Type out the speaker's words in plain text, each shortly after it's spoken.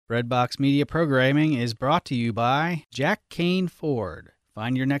Redbox Media Programming is brought to you by Jack Kane Ford.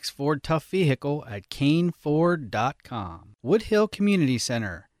 Find your next Ford Tough vehicle at caneford.com. Woodhill Community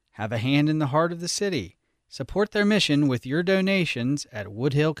Center. Have a hand in the heart of the city. Support their mission with your donations at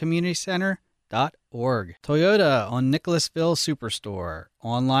woodhillcommunitycenter.org. Toyota on Nicholasville Superstore.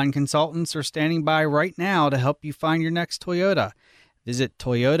 Online consultants are standing by right now to help you find your next Toyota. Visit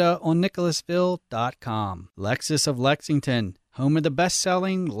toyotaonnicholasville.com. Lexus of Lexington, home of the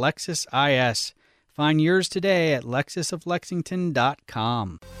best-selling Lexus IS. Find yours today at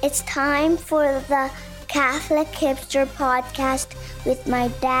lexusoflexington.com. It's time for the Catholic Hipster Podcast with my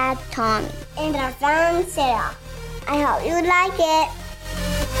dad, Tommy, and our friend, Sarah. I hope you like it.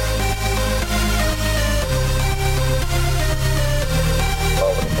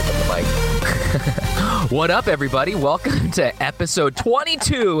 What up, everybody? Welcome to episode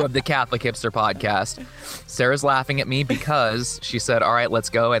 22 of the Catholic Hipster Podcast. Sarah's laughing at me because she said, all right, let's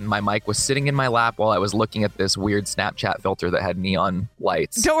go. And my mic was sitting in my lap while I was looking at this weird Snapchat filter that had neon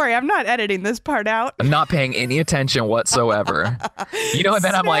lights. Don't worry, I'm not editing this part out. I'm not paying any attention whatsoever. You know, and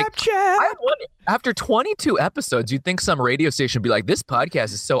then I'm like, I wonder, after 22 episodes, you'd think some radio station would be like, this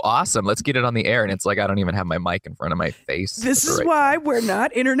podcast is so awesome. Let's get it on the air. And it's like, I don't even have my mic in front of my face. This is why we're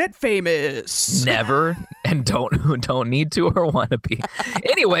not internet famous. Never, and don't need to or want to be.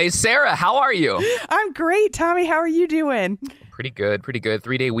 Anyway, Sarah, how are you? I'm great, Tommy. How are you doing? Pretty good.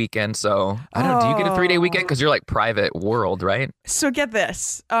 3-day weekend. So I don't know. Do you get a 3-day weekend? Because you're like private world, right? So get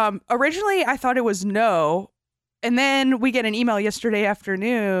this. Originally, I thought it was no. And then we get an email yesterday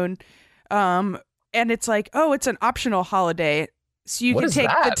afternoon. And it's like, oh, it's an optional holiday. So you can take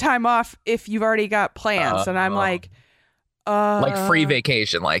the time off if you've already got plans. And I'm like free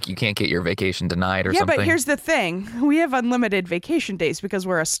vacation. Like you can't get your vacation denied or something. Yeah, but here's the thing. We have unlimited vacation days because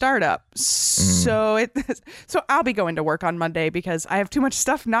we're a startup. So I'll be going to work on Monday because I have too much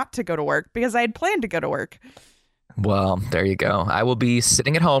stuff not to go to work because I had planned to go to work. Well, there you go. I will be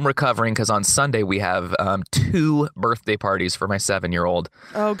sitting at home recovering because on Sunday we have 2 birthday parties for my 7-year-old.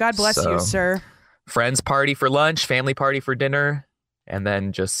 Oh, God bless you, sir. Friends party for lunch, family party for dinner, and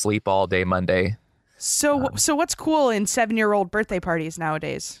then just sleep all day Monday. So what's cool in 7-year-old birthday parties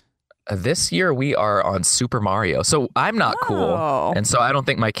nowadays? This year we are on Super Mario. So I'm not cool. And so I don't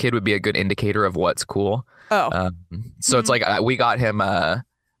think my kid would be a good indicator of what's cool. So it's like we got him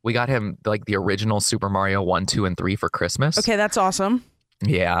like the original Super Mario 1, 2, and 3 for Christmas. Okay, that's awesome.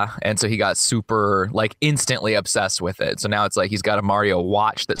 Yeah. And so he got super like instantly obsessed with it. So now it's like he's got a Mario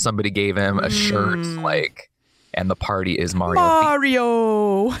watch that somebody gave him, a shirt, like, and the party is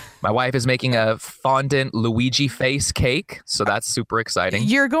Mario. My wife is making a fondant Luigi face cake. So that's super exciting.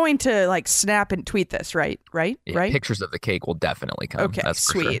 You're going to like snap and tweet this, right? Yeah, Right? Pictures of the cake will definitely come. Okay, that's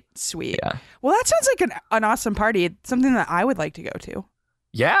sweet. Yeah. Well, that sounds like an awesome party. It's something that I would like to go to.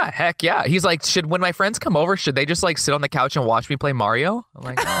 Yeah, heck yeah. He's like, when my friends come over, should they just like sit on the couch and watch me play Mario? I'm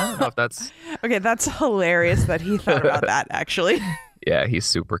like, I don't know if that's... Okay, that's hilarious that he thought about that, actually. Yeah, he's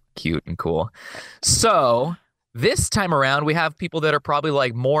super cute and cool. So this time around, we have people that are probably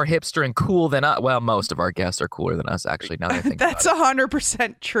like more hipster and cool than us. Well, most of our guests are cooler than us, actually, now that I think that's about it.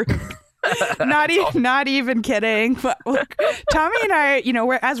 100% true. Not even kidding. But look, Tommy and I, you know,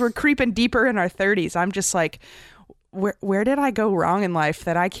 as we're creeping deeper in our 30s, I'm just like... Where did I go wrong in life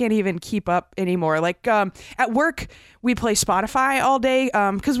that I can't even keep up anymore? Like at work, we play Spotify all day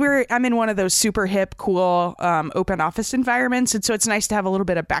because I'm in one of those super hip, cool open office environments. And so it's nice to have a little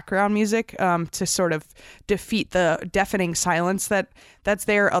bit of background music to sort of defeat the deafening silence that's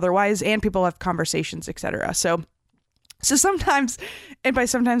there otherwise. And people have conversations, etc. So sometimes, and by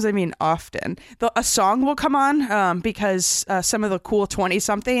sometimes I mean often, a song will come on because some of the cool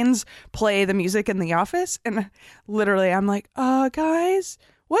 20-somethings play the music in the office. And literally I'm like, guys,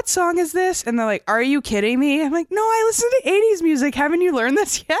 what song is this? And they're like, are you kidding me? I'm like, no, I listen to 80s music. Haven't you learned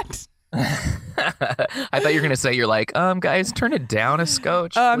this yet? I thought you were going to say, you're like, guys, turn it down a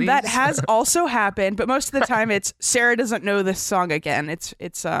scotch, please. That has also happened, but most of the time it's Sarah doesn't know this song again. It's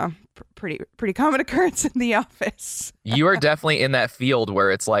pretty common occurrence in the office. You are definitely in that field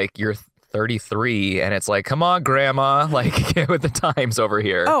where it's like you're 33 and it's like, come on, grandma, like get with the times over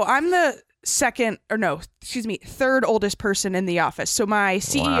here. Oh, I'm the third oldest person in the office. So my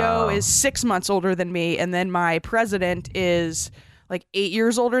CEO is 6 months older than me, and then my president is like 8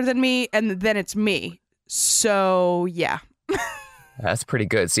 years older than me, and then it's me. So yeah. That's pretty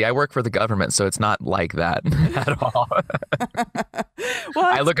good. See, I work for the government, so it's not like that at all. Well,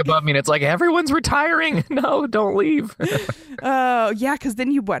 I look above me and it's like, everyone's retiring. No, don't leave. Oh, yeah, because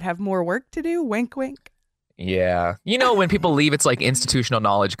then you have more work to do? Wink, wink. Yeah. You know, when people leave, it's like institutional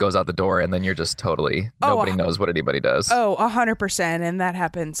knowledge goes out the door and then you're just totally, nobody knows what anybody does. Oh, 100%. And that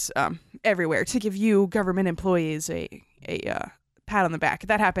happens everywhere. To give you government employees a pat on the back.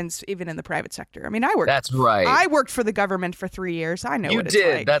 That happens even in the private sector. I mean, That's right. I worked for the government for 3 years. I know what it's like.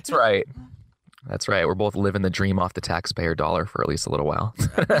 You did. That's right. That's right. We're both living the dream off the taxpayer dollar for at least a little while.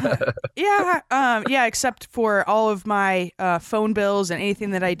 Yeah, except for all of my phone bills and anything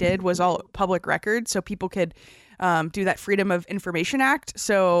that I did was all public record, so people could do that Freedom of Information Act.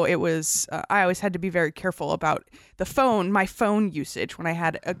 So it was, I always had to be very careful about my phone usage when I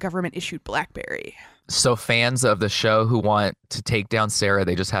had a government-issued BlackBerry. So fans of the show who want to take down Sarah,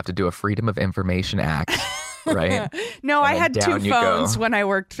 they just have to do a Freedom of Information Act. Right? No, I had two phones when I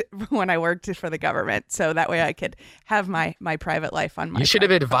worked for the government, so that way I could have my private life on my. You should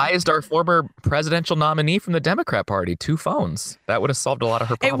have advised our former presidential nominee from the Democrat Party 2 phones. That would have solved a lot of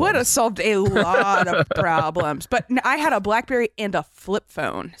her problems. It would have solved a lot of problems, but I had a BlackBerry and a flip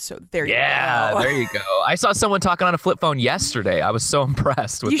phone, so there you go. Yeah, there you go. I saw someone talking on a flip phone yesterday. I was so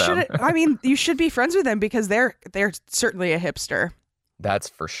impressed with them. You should be friends with them because they're certainly a hipster. That's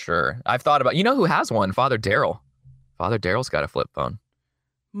for sure. I've thought about, you know who has one? Father Daryl. Father Daryl's got a flip phone.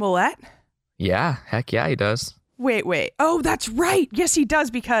 Millette? Yeah, heck yeah, he does. Wait. Oh, that's right. Yes, he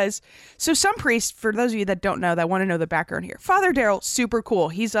does so some priests, for those of you that don't know, that want to know the background here, Father Daryl, super cool.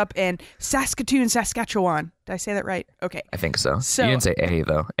 He's up in Saskatoon, Saskatchewan. Did I say that right? Okay. I think so. You didn't say A,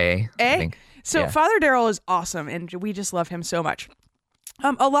 though. A? I think. So yeah. Father Daryl is awesome, and we just love him so much.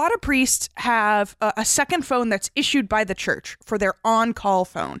 A lot of priests have a second phone that's issued by the church for their on-call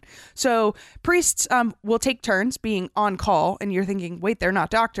phone. So priests will take turns being on call, and you're thinking, wait, they're not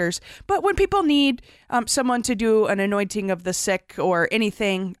doctors. But when people need someone to do an anointing of the sick or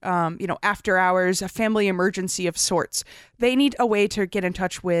anything, after hours, a family emergency of sorts, they need a way to get in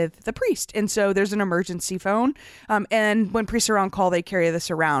touch with the priest. And so there's an emergency phone. And when priests are on call, they carry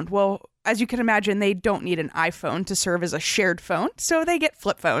this around. Well, as you can imagine, they don't need an iPhone to serve as a shared phone, so they get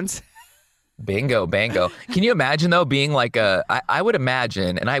flip phones. Bingo, bango. Can you imagine, though, being like I would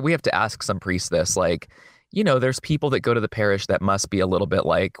imagine, and we have to ask some priests this, like, there's people that go to the parish that must be a little bit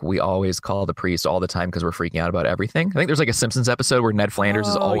like, we always call the priest all the time because we're freaking out about everything. I think there's like a Simpsons episode where Ned Flanders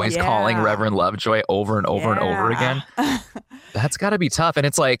is always calling Reverend Lovejoy over and over and over again. That's got to be tough. And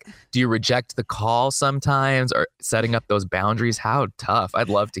it's like, do you reject the call sometimes or setting up those boundaries? How tough. I'd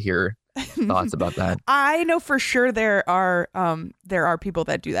love to hear thoughts about that. I know for sure there are people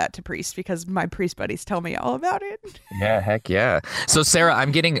that do that to priests because my priest buddies tell me all about it. Yeah, heck yeah. So Sarah,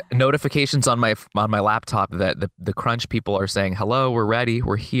 I'm getting notifications on my laptop that the Crunch people are saying, "Hello, we're ready,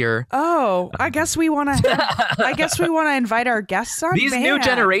 we're here." Oh, I guess we want to invite our guests on. These new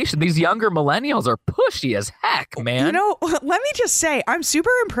generation, these younger millennials are pushy as heck, man. Let me just say, I'm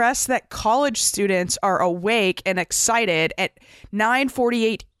super impressed that college students are awake and excited at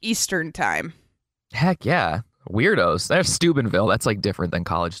 9:48 Eastern time. Heck yeah. Weirdos. They're Steubenville. That's like different than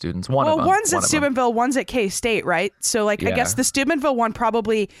college students. One's at Steubenville, one's at K-State, right? So I guess the Steubenville one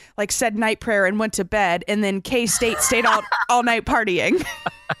probably like said night prayer and went to bed, and then K-State stayed all night partying.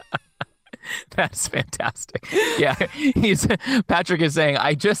 That's fantastic. Yeah. Patrick is saying,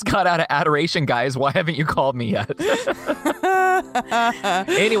 I just got out of adoration, guys. Why haven't you called me yet?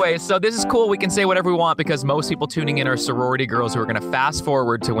 Anyway, so this is cool. We can say whatever we want because most people tuning in are sorority girls who are going to fast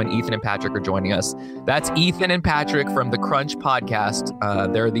forward to when Ethan and Patrick are joining us. That's Ethan and Patrick from the Crunch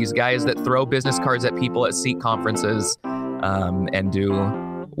podcast. They're these guys that throw business cards at people at Seek conferences and do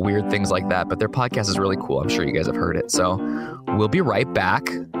weird things like that. But their podcast is really cool. I'm sure you guys have heard it. So we'll be right back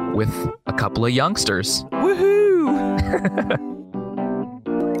with a couple of youngsters. Woohoo!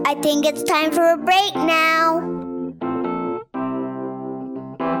 I think it's time for a break now.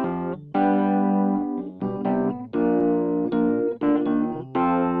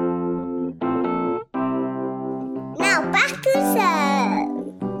 Now back to the show.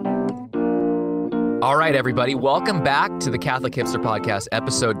 All right, everybody. Welcome back to the Catholic Hipster Podcast,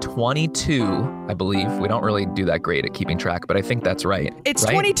 episode 22, I believe. We don't really do that great at keeping track, but I think that's right. It's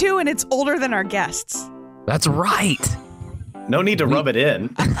right? 22 and it's older than our guests. That's right. No need to rub it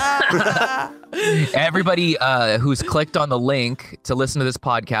in. Everybody who's clicked on the link to listen to this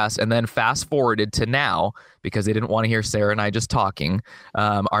podcast and then fast forwarded to now because they didn't want to hear Sarah and I just talking,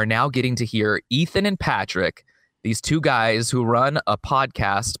 are now getting to hear Ethan and Patrick, these two guys who run a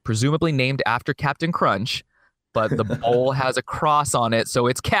podcast presumably named after Captain Crunch, but the bowl has a cross on it, so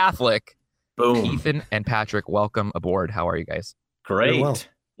it's Catholic. Boom. Ethan and Patrick, welcome aboard. How are you guys? Great. Well.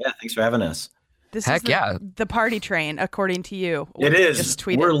 Yeah, thanks for having us. This Heck is yeah. the party train, according to you. It is. Just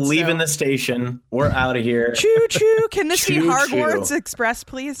tweeted, We're leaving the station. We're out of here. Choo choo. Can this be Choo-choo. Hogwarts Express,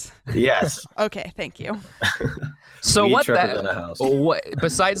 please? Yes. Okay, thank you. So We what represent a house. what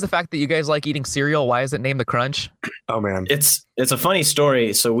besides the fact that you guys like eating cereal, why is it named The Crunch? Oh man. It's a funny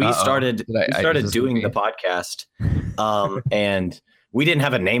story. So we started doing the podcast, and we didn't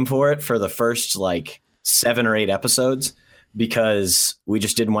have a name for it for the first like 7 or 8 episodes because we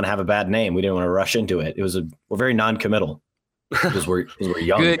just didn't want to have a bad name. We didn't want to rush into it. We're very non-committal because we're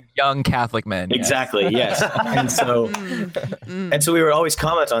young. Good young Catholic men. yes. Exactly. Yes. And so we would always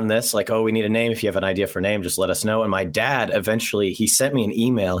comment on this, like, oh, we need a name. If you have an idea for a name, just let us know. And my dad eventually, he sent me an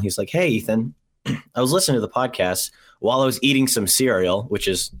email. He's like, hey, Ethan, I was listening to the podcast while I was eating some cereal, which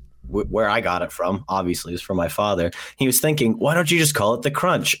is where I got it from. Obviously, it's from my father. He was thinking, why don't you just call it The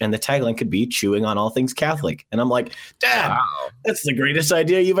Crunch? And the tagline could be chewing on all things Catholic. And I'm like, Dad, Wow. that's the greatest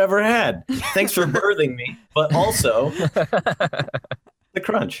idea you've ever had. Thanks for birthing me, but also The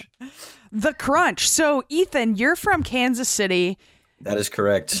Crunch. The Crunch. So, Ethan, you're from Kansas City. That is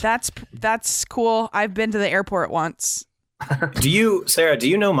correct. That's cool. I've been to the airport once. Sarah, do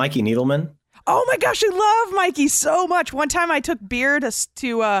you know Mikey Needleman? Oh my gosh, I love Mikey so much. One time I took beer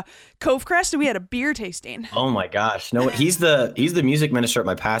to Cove Crest and we had a beer tasting. Oh my gosh. No, he's the music minister at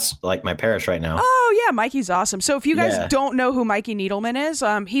my parish right now. Oh yeah, Mikey's awesome. So if you guys don't know who Mikey Needleman is,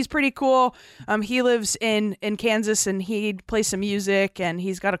 he's pretty cool. He lives in Kansas and he plays some music and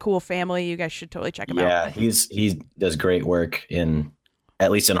he's got a cool family. You guys should totally check him out. Yeah, he does great work at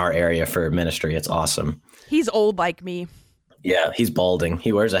least in our area for ministry. It's awesome. He's old like me. Yeah, he's balding.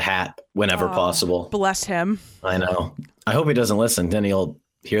 He wears a hat whenever possible. Bless him. I know. I hope he doesn't listen. Then he'll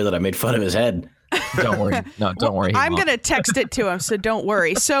hear that I made fun of his head. Don't worry. No, don't worry. I'm going to text it to him, so don't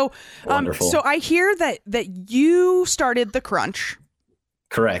worry. So, Wonderful. so I hear that you started The Crunch.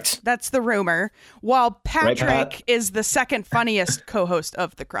 Correct. That's the rumor. While Patrick Pat? is the second funniest co-host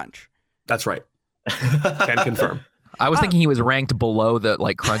of The Crunch. That's right. Can confirm. I was thinking he was ranked below the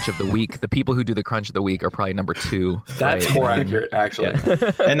like Crunch of the Week. The people who do the Crunch of the Week are probably number 2. That's right? more accurate, actually.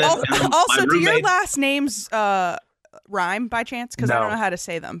 Yeah. And then Also, my do your roommate- last names rhyme by chance? Because I don't No. know how to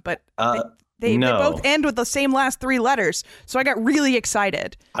say them, but no. they both end with the same last 3 letters. So I got really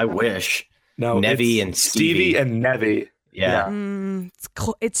excited. I wish. No, Nevi it's and Stevie. and Nevi. Yeah.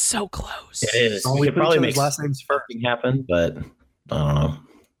 It's so close. It is. Oh, We could probably each make other's last names first. something happen, but I don't know.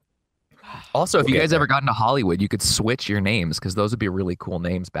 Also, if you Okay. guys ever got into Hollywood, you could switch your names because those would be really cool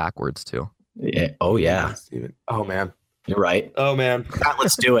names backwards too. Yeah. Oh yeah. Steven. Oh man. You're right. Oh man.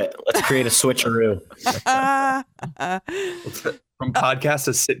 Let's do it. Let's create a switcheroo. From podcast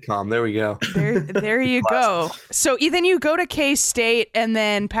to sitcom. There we go. There you go. So Ethan, you go to K-State, and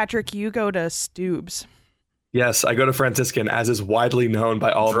then Patrick, you go to Stubes. Yes, I go to Franciscan, as is widely known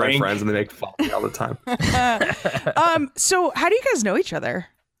by all of my Drink. friends, and they make fun of me all the time. So how do you guys know each other?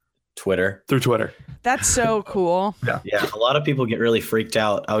 Twitter. Through Twitter. That's so cool. Yeah, a lot of people get really freaked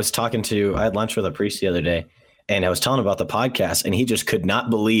out. I had lunch with a priest the other day, and I was telling him about the podcast, and he just could not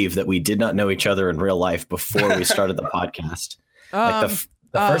believe that we did not know each other in real life before we started the podcast. Like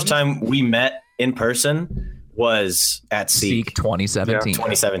the first time we met in person was at Seek Seek 2017.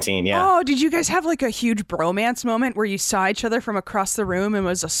 2017. Yeah. Oh, did you guys have like a huge bromance moment where you saw each other from across the room and it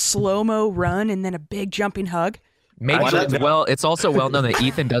was a slow-mo run and then a big jumping hug? Maybe Why not? well, it's also well known that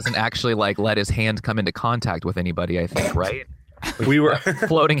Ethan doesn't actually like let his hand come into contact with anybody, I think, right? We were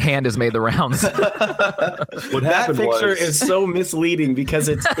Floating hand has made the rounds. what That happened picture was is so misleading because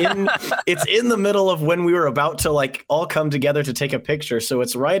it's in the middle of when we were about to like all come together to take a picture. So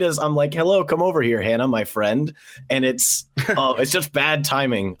it's right as I'm like, "Hello, come over here, Hannah, my friend," and it's just bad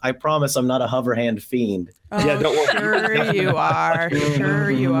timing. I promise I'm not a hover hand fiend. Oh, Yeah, don't worry. Sure you are. Sure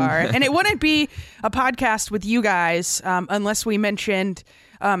you are. And it wouldn't be a podcast with you guys unless we mentioned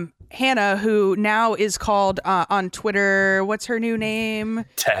Hannah, who now is called on Twitter. What's her new name?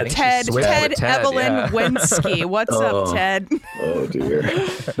 Ted. Ted switched with Ted, Evelyn yeah. Winsky. What's up, Ted? Oh dear.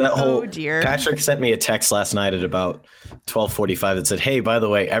 That whole dear. Patrick sent me a text last night at about 12:45 that said, "Hey, by the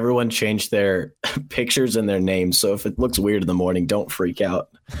way, everyone changed their pictures and their names. So if it looks weird in the morning, don't freak out."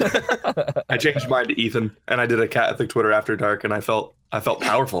 I changed mine to Ethan, and I did a Catholic Twitter after dark, and I felt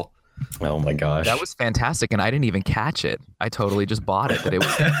powerful. Oh my gosh. That was fantastic, and I didn't even catch it. I totally just bought it. But it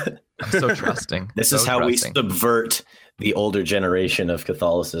was I'm so trusting. This so is how trusting. we subvert the older generation of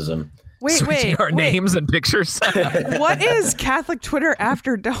Catholicism. Switching our names and pictures. What is Catholic Twitter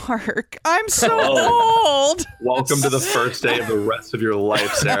After Dark? I'm so old. Welcome to the first day of the rest of your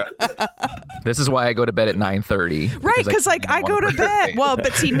life, Sarah. This is why I go to bed at 9:30. Right, because like I go to bed. Well,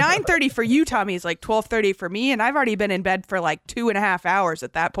 but see, 9:30 for you, Tommy, is like 12:30 for me, and I've already been in bed for like 2.5 hours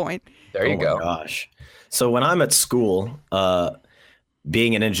at that point. There you go. My gosh. So when I'm at school,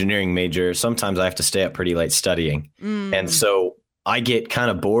 being an engineering major, sometimes I have to stay up pretty late studying. And so I get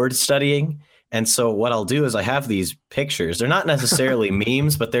kind of bored studying. And so what I'll do is I have these pictures. They're not necessarily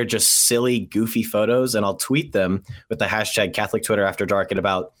memes, but they're just silly, goofy photos. And I'll tweet them with the hashtag Catholic Twitter After Dark at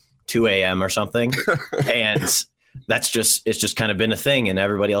about 2 a.m. or something. And it's just kind of been a thing. And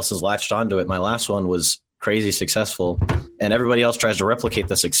everybody else has latched onto it. My last one was crazy successful. And everybody else tries to replicate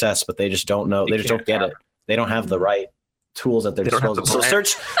the success, but they just don't know. They just don't get it. They don't have the right tools at their disposal. So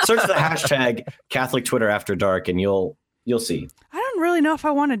search the hashtag Catholic Twitter After Dark and you'll see. I don't really know if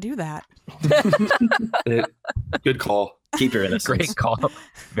I want to do that. Good call. Keep your innocence. Great call.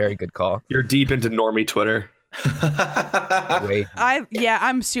 Very good call. You're deep into normie Twitter. I'm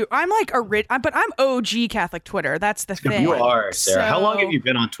like but I'm OG Catholic Twitter. That's the thing. You are, Sarah. How long have you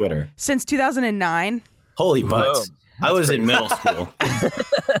been on Twitter? Since 2009. Holy butts. I was in middle school.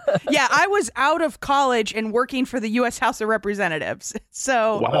 Yeah, I was out of college and working for the U.S. House of Representatives.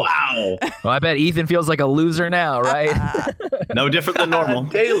 So wow. Well, I bet Ethan feels like a loser now, right? No different than normal.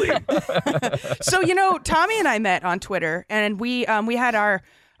 Daily. So, Tommy and I met on Twitter, and we had our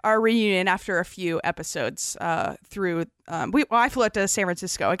reunion after a few episodes through. I flew out to San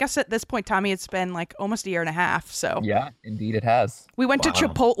Francisco. I guess at this point, Tommy, it's been like almost a year and a half. So yeah, indeed it has. We went to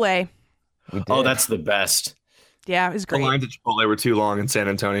Chipotle. Oh, that's the best. Yeah, it was great. The lines at Chipotle were too long in San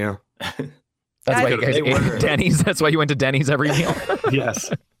Antonio. That's why you guys ate Denny's. That's why you went to Denny's every meal.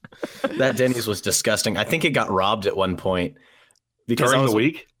 Yes. That Denny's was disgusting. I think it got robbed at one point. Because During the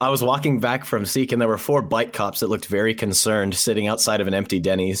week? I was walking back from Seek and there were 4 bike cops that looked very concerned sitting outside of an empty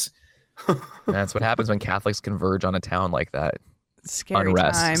Denny's. That's what happens when Catholics converge on a town like that. Scary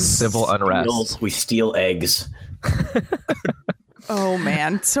unrest, times. civil unrest. We steal eggs. Oh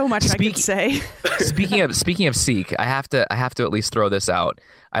man, so much I could say. Speaking of Seek, I have to at least throw this out.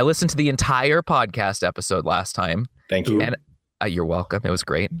 I listened to the entire podcast episode last time. Thank you. And you're welcome. It was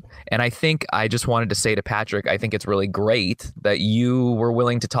great. And I think I just wanted to say to Patrick, I think it's really great that you were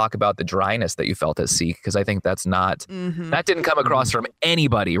willing to talk about the dryness that you felt at Seek, because I think that's not that didn't come across from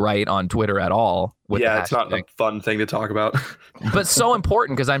anybody right on Twitter at all. It's not a fun thing to talk about. But so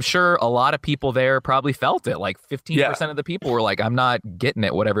important, because I'm sure a lot of people there probably felt it. Like 15% of the people were like, I'm not getting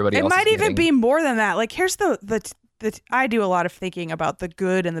it what everybody else is getting. It might even be more than that. Like, here's I do a lot of thinking about the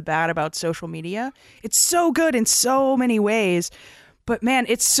good and the bad about social media. It's so good in so many ways, but man,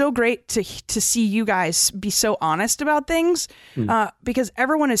 it's so great to see you guys be so honest about things, because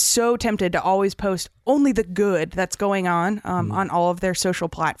everyone is so tempted to always post only the good that's going on all of their social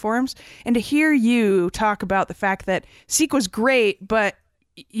platforms. And to hear you talk about the fact that Seek was great, but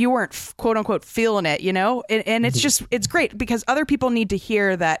you weren't quote unquote feeling it, and it's great because other people need to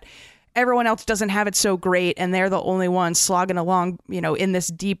hear that everyone else doesn't have it so great and they're the only ones slogging along, in this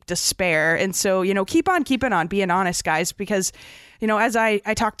deep despair. And so, keep on keeping on being honest, guys, because, as I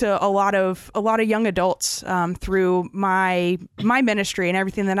talk to a lot of young adults through my ministry and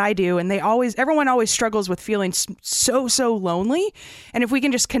everything that I do, and everyone always struggles with feeling so lonely. And if we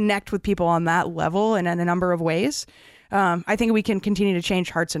can just connect with people on that level and in a number of ways, I think we can continue to change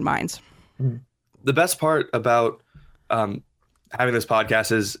hearts and minds. The best part about having this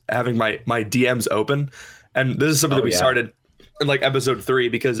podcast is having my DMs open. And this is something that we started in like episode 3,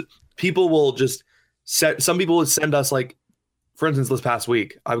 because people will just some people would send us, like, for instance, this past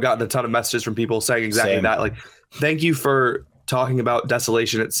week, I've gotten a ton of messages from people saying exactly that. Like, thank you for talking about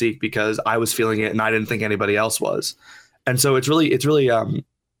desolation at Seek, because I was feeling it and I didn't think anybody else was. And so it's really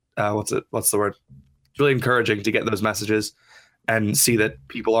what's the word? It's really encouraging to get those messages and see that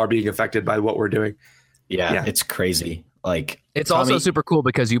people are being affected by what we're doing. Yeah. It's crazy. Like, it's also super cool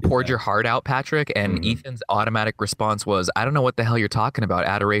because you poured your heart out, Patrick, and Ethan's automatic response was, I don't know what the hell you're talking about.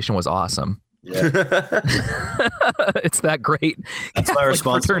 Adoration was awesome. Yeah. It's that great. That's my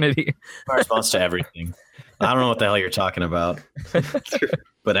response. Fraternity. My response to everything. I don't know what the hell you're talking about,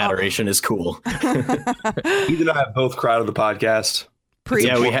 but adoration is cool. Ethan and I have both cried on the podcast.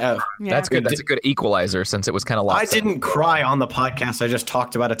 Yeah, we have. Yeah. That's good. That's a good equalizer, since it was kind of lost. I didn't cry on the podcast. I just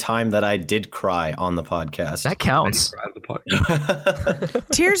talked about a time that I did cry on the podcast. That counts.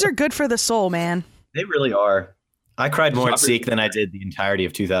 Tears are good for the soul, man. They really are. I cried more at Seek than I did the entirety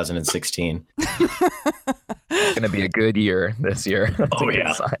of 2016. It's going to be a good year this year. Oh,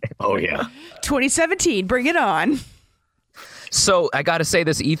 yeah. Oh, yeah. 2017, bring it on. So I got to say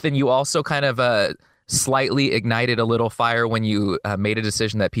this, Ethan, you also kind of slightly ignited a little fire when you made a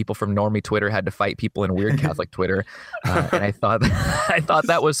decision that people from normie Twitter had to fight people in weird Catholic Twitter. And I thought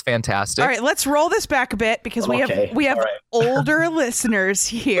that was fantastic. All right, let's roll this back a bit because we have older listeners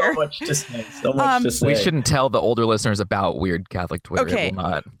here. So much to say. We shouldn't tell the older listeners about weird Catholic Twitter. Okay.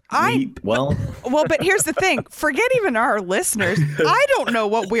 Well, but here's the thing. Forget even our listeners. I don't know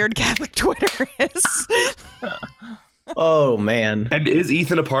what weird Catholic Twitter is. Oh man! And is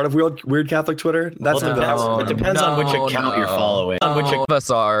Ethan a part of Weird Catholic Twitter? That's it depends on which account you're following. None of us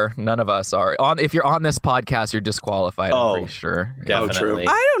are. None of us are. If you're on this podcast, you're disqualified. I'm pretty sure. Definitely.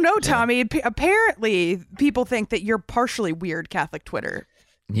 I don't know, Tommy. Apparently, people think that you're partially weird Catholic Twitter.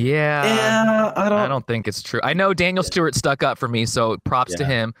 Yeah. I don't think it's true. I know Daniel Stewart stuck up for me, so props to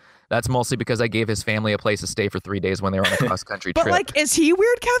him. That's mostly because I gave his family a place to stay for 3 days when they were on a cross country trip. But like, is he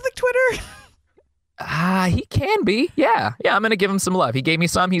weird Catholic Twitter? He can be. Yeah. I'm gonna give him some love. He gave me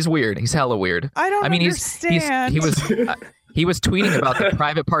some. He's weird. He's hella weird. I don't understand. He was tweeting about the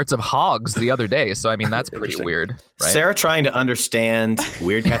private parts of hogs the other day. So I mean, that's pretty weird. Right? Sarah trying to understand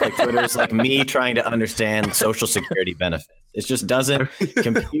weird Catholic Twitter is like me trying to understand Social Security benefits. It just doesn't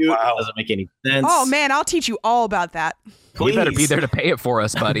compute. Wow. Doesn't make any sense. Oh man, I'll teach you all about that. Please. You better be there to pay it for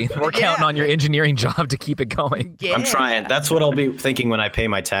us, buddy. We're counting on your engineering job to keep it going. Yeah. I'm trying. That's what I'll be thinking when I pay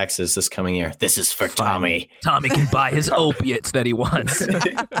my taxes this coming year. This is for Tommy. Tommy can buy his opiates that he wants.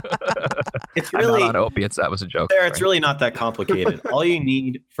 It's really I'm not on opiates. That was a joke. It's really not that complicated. All you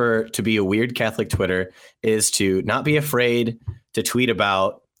need to be a weird Catholic Twitter is to not be afraid to tweet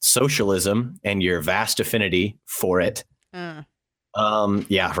about socialism and your vast affinity for it.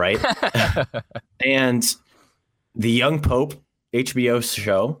 Yeah, right. And the Young Pope HBO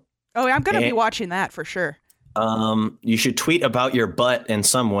show. Oh, I'm going to be watching that for sure. You should tweet about your butt in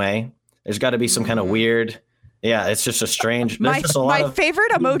some way. There's got to be some kind of weird. Yeah, it's just a strange. My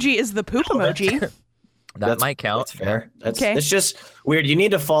favorite emoji is the poop emoji. That might count. That's fair. Okay. It's just weird. You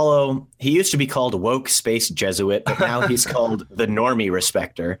need to follow. He used to be called Woke Space Jesuit, but now he's called the Normie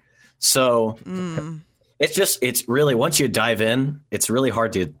Respecter. So it's really, once you dive in, it's really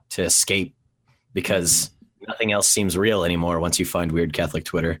hard to escape because nothing else seems real anymore once you find weird Catholic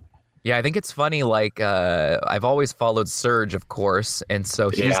Twitter. Yeah, I think it's funny. Like, I've always followed Serge, of course, and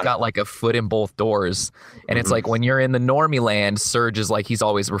so he's got like a foot in both doors. And it's like when you're in the normie land, Serge is like, he's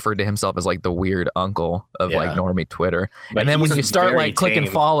always referred to himself as like the weird uncle of like normie Twitter. But and then when you start like click and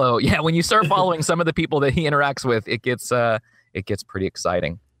follow, when you start following some of the people that he interacts with, it gets pretty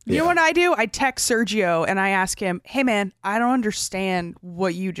exciting. You know what I do? I text Sergio and I ask him, hey, man, I don't understand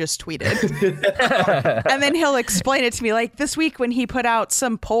what you just tweeted. And then he'll explain it to me. Like this week when he put out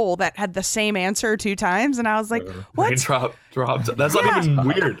some poll that had the same answer 2 times. And I was like, what? Dropped. That's not even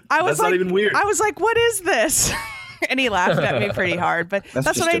weird. Not even weird. I was like, what is this? And he laughed at me pretty hard. But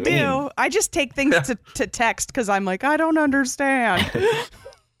that's what I do. I just take things to text because I'm like, I don't understand.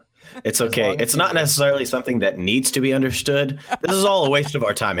 It's okay. It's not necessarily something that needs to be understood. This is all a waste of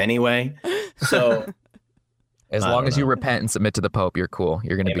our time anyway. So as long as you repent and submit to the Pope, you're cool.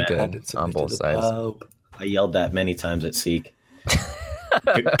 You're going to be good on both sides. I yelled that many times at Seek.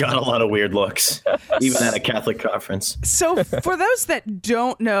 Got a lot of weird looks, even at a Catholic conference. So for those that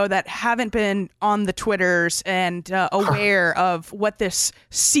don't know, that haven't been on the Twitters and aware of what this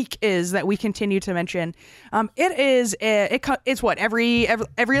Seek is that we continue to mention, it is it's what every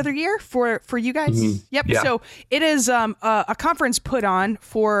other year for you guys. Mm-hmm. Yep. Yeah. So it is a conference put on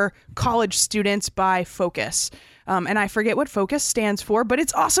for college students by Focus. And I forget what Focus stands for, but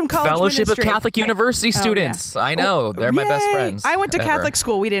it's awesome college Fellowship ministry. of Catholic University students. Yeah. I know. They're my best friends. I went to Catholic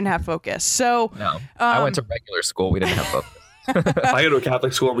school. We didn't have Focus. So no, I went to regular school. We didn't have Focus. I go to a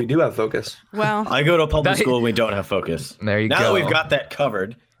Catholic school and we do have Focus. Well, I go to a public school and we don't have Focus. There you go. Now that we've got that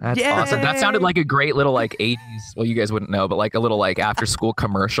covered. That's awesome. That sounded like a great little like 80s. Well, you guys wouldn't know, but like a little like after school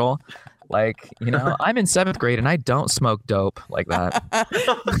commercial. Like, I'm in 7th grade and I don't smoke dope like that.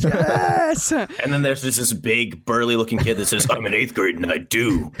 Yes. And then there's this big burly looking kid that says, I'm in 8th grade and I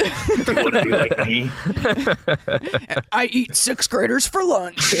do. Do you want to be like me? I eat 6th graders for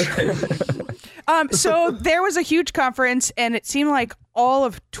lunch. So there was a huge conference and it seemed like all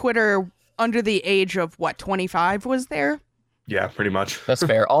of Twitter under the age of 25 was there. Yeah, pretty much. That's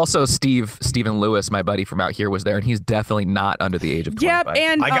fair. Also, Stephen Lewis, my buddy from out here, was there, and he's definitely not under the age of 25. Yep,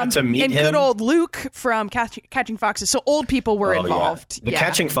 and I got to meet him. And good old Luke from Catching Foxes. So old people were involved. The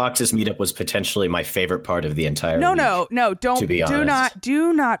Catching Foxes meetup was potentially my favorite part of the entire week. No, don't.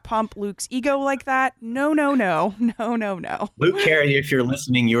 Do not pump Luke's ego like that. No. Luke Carey, if you're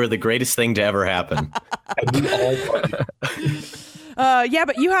listening, you are the greatest thing to ever happen. Yeah,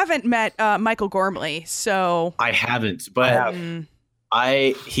 but you haven't met Michael Gormley, so I haven't, but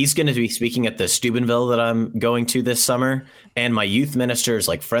he's going to be speaking at the Steubenville that I'm going to this summer, and my youth minister is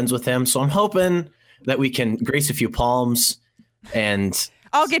like friends with him, so I'm hoping that we can grace a few palms and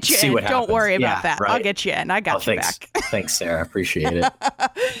I'll get you in. Don't worry about that. Right. I'll get you in. I got you thanks. back. Thanks, Sarah. Appreciate it.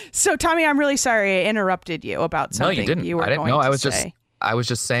 So, Tommy, I'm really sorry I interrupted you about something. No, you didn't. You were I didn't going know. to I was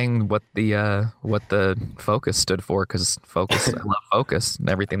just saying what the Focus stood for, because Focus, I love Focus and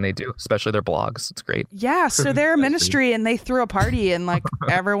everything they do, especially their blogs. It's great. Yeah, so they're a ministry and they threw a party and like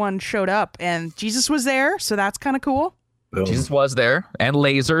everyone showed up and Jesus was there, so that's kind of cool. Boom. Jesus was there, and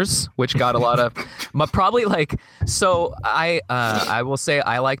lasers, which got a lot of probably like. So I will say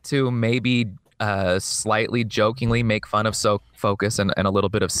I like to maybe slightly jokingly make fun of Focus and a little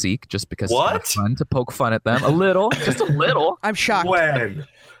bit of Seek, just because it's fun to poke fun at them a little, just a little. I'm shocked. When?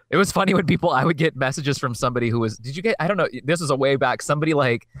 It was funny when I would get messages from somebody who was, I don't know, this was a way back. Somebody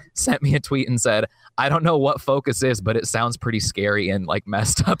like sent me a tweet and said, I don't know what Focus is, but it sounds pretty scary and like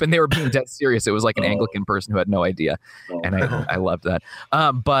messed up. And they were being dead serious. It was like an Anglican person who had no idea. And I loved that.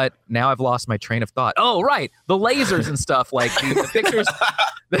 But now I've lost my train of thought. Oh, right. The lasers and stuff, like the pictures,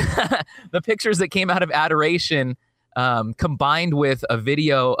 the pictures that came out of Adoration, combined with a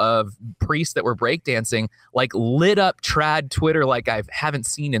video of priests that were breakdancing, like lit up trad Twitter like I haven't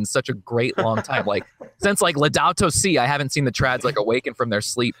seen in such a great long time. Like since like Laudato Si, I haven't seen the trads like awaken from their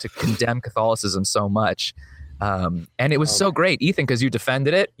sleep to condemn Catholicism so much. And it was so great, Ethan, because you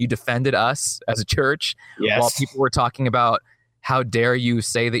defended it. You defended us as a church while people were talking about how dare you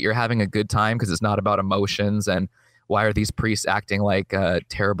say that you're having a good time because it's not about emotions, and why are these priests acting like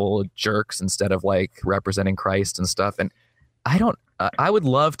terrible jerks instead of like representing Christ and stuff? And I would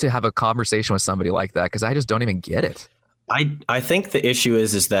love to have a conversation with somebody like that, because I just don't even get it. I think the issue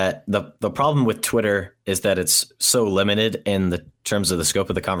is that the problem with Twitter is that it's so limited in the terms of the scope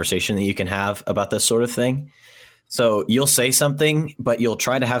of the conversation that you can have about this sort of thing. So you'll say something, but you'll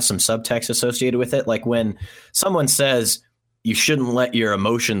try to have some subtext associated with it. Like when someone says you shouldn't let your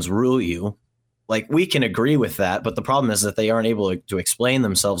emotions rule you, like we can agree with that, but the problem is that they aren't able to explain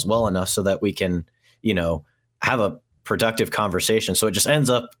themselves well enough so that we can, have a productive conversation. So it just ends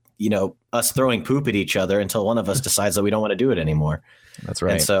up, us throwing poop at each other until one of us decides that we don't want to do it anymore. That's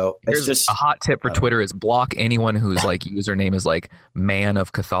right. And so it's just a hot tip for Twitter is block anyone whose like username is like man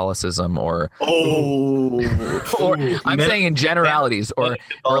of Catholicism or I'm saying in generalities or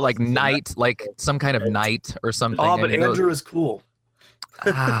like knight, like some kind of knight or something. Oh, but Andrew is cool.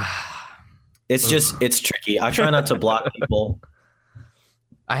 It's tricky. I try not to block people.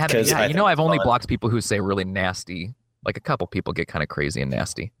 I've only blocked people who say really nasty. Like a couple people get kind of crazy and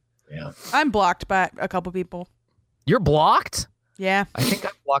nasty. Yeah. I'm blocked by a couple people. You're blocked? Yeah. I think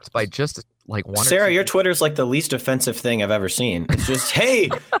I'm blocked by just like one. Sarah, your Twitter's like the least offensive thing I've ever seen. It's just, hey,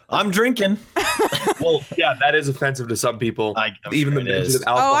 I'm drinking. Well, yeah, that is offensive to some people. Even the mention of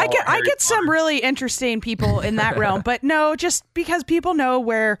alcohol. I get some really interesting people in that realm, but no, just because people know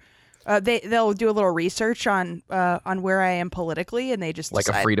where they'll do a little research on where I am politically, and they just like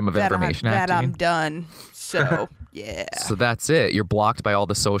a Freedom of Information Act. That I'm done. So yeah. So that's it. You're blocked by all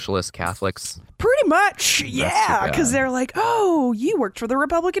the socialist Catholics. Pretty much, yeah. Because they're like, "Oh, you worked for the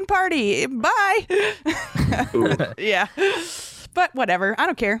Republican Party. Bye." Yeah. But whatever. I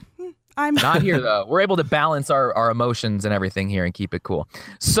don't care. I'm not here though. We're able to balance our emotions and everything here and keep it cool.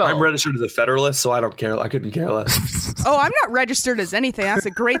 So I'm registered as a Federalist, so I don't care. I couldn't care less. Oh, I'm not registered as anything. That's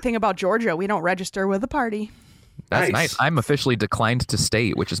the great thing about Georgia. We don't register with the party. That's nice. I'm officially declined to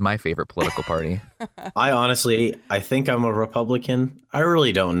state, which is my favorite political party. I think I'm a Republican. I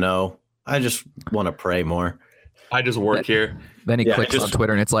really don't know. I just want to pray more. I just work here. Then he clicks on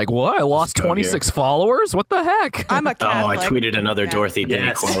Twitter and it's like, what? I lost 26 followers? What the heck? I'm a Catholic. Oh, I tweeted another Dorothy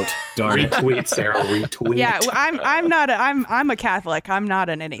Day quote. Darn it. Retweet, Sarah. Retweet. Yeah, I'm a Catholic. I'm not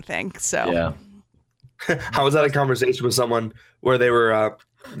in anything. So yeah. How was that a conversation with someone where they were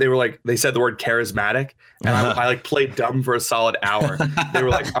like, they said the word charismatic, and I like played dumb for a solid hour. They were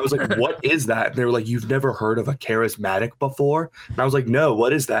like, I was like, what is that? And they were like, you've never heard of a charismatic before? And I was like, no,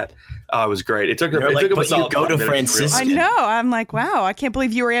 what is that? Oh, it was great. It took a solid go to Franciscan. I know. I'm like, wow, I can't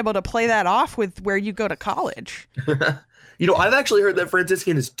believe you were able to play that off with where you go to college. I've actually heard that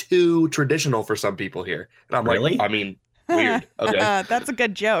Franciscan is too traditional for some people here. And I'm really? like, I mean, weird. Okay. That's a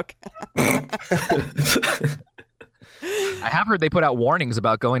good joke. I have heard they put out warnings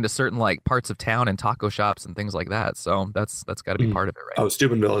about going to certain like parts of town and taco shops and things like that. So that's got to be part of it, right? Oh,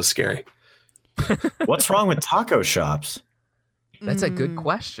 Steubenville is scary. What's wrong with taco shops? That's a good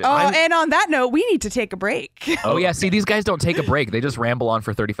question. Oh, and on that note, we need to take a break. Oh yeah, see, these guys don't take a break. They just ramble on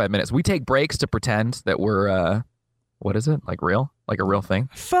for 35 minutes. We take breaks to pretend that we're What is it? Like real? Like a real thing?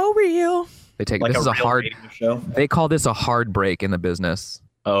 Faux real. They take Like this is a hard show. They call this a hard break in the business.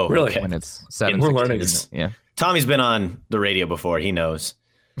 Oh, really? Okay. When it's 7. We're learning. Yeah. Tommy's been on the radio before. He knows.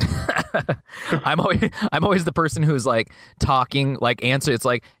 I'm always the person who's like talking, like answer. It's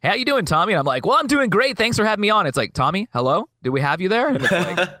like, hey, how you doing, Tommy? And I'm like, well, I'm doing great. Thanks for having me on. It's like, Tommy, hello? Do we have you there? And it's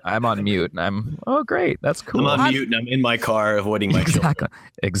like, I'm on mute. And I'm, oh, great. That's cool. I'm on mute and I'm in my car avoiding my children.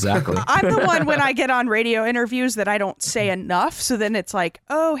 Exactly. I'm the one when I get on radio interviews that I don't say enough. So then it's like,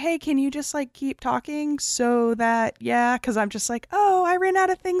 oh, hey, can you just like keep talking so that, yeah, because I'm just like, oh, I ran out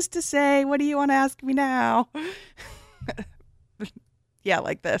of things to say. What do you want to ask me now? Yeah,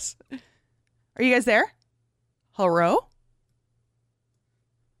 like this. Are you guys there? Hello?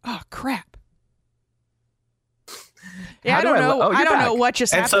 Oh, crap. Yeah, I don't know. I don't know what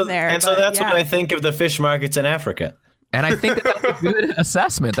just happened there. And so that's what I think of the fish markets in Africa. And I think that's a good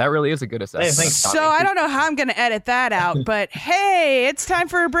assessment. That really is a good assessment. Hey, thanks, Tommy. So I don't know how I'm going to edit that out, but hey, it's time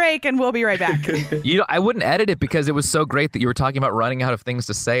for a break and we'll be right back. I wouldn't edit it because it was so great that you were talking about running out of things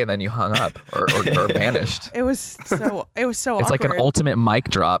to say and then you hung up or vanished. It was so It's awkward. like an ultimate mic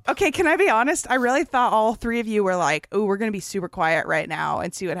drop. Okay, can I be honest? I really thought all three of you were like, oh, we're going to be super quiet right now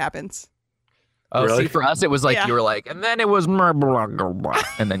and see what happens. Oh, really? See, for us, it was like Yeah. you were like, and then it was,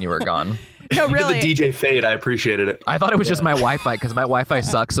 and then you were gone. No, You really. did the DJ fade. I appreciated it. I thought it was just my Wi-Fi because my Wi-Fi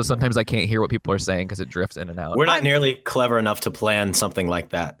sucks, so sometimes I can't hear what people are saying because it drifts in and out. We're not nearly clever enough to plan something like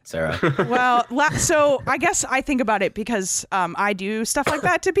that, Sarah. Well, so I guess I think about it because I do stuff like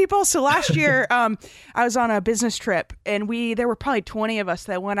that to people. So last year, I was on a business trip, and there were probably 20 of us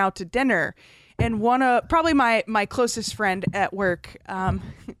that went out to dinner. And probably my closest friend at work,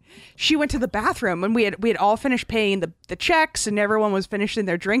 she went to the bathroom, and we had all finished paying the checks, and everyone was finishing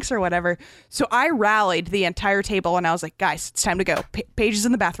their drinks or whatever. So I rallied the entire table, and I was like, guys, it's time to go. Paige is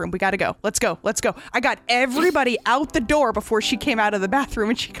in the bathroom. We got to go. Let's go. I got everybody out the door before she came out of the bathroom,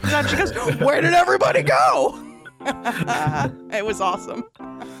 and she comes out. She goes, where did everybody go? It was awesome.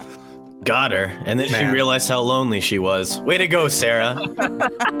 Got her. And then she realized how lonely she was. Way to go, Sarah.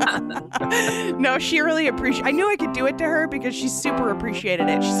 No, she really appreciated. I knew I could do it to her because she super appreciated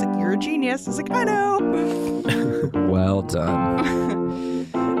it. She said, "You're a genius." I was like, "I know." Well done.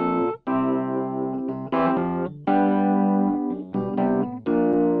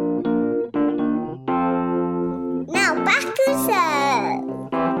 Now back to Sarah.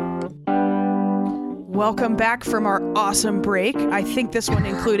 Welcome back from our awesome break. I think this one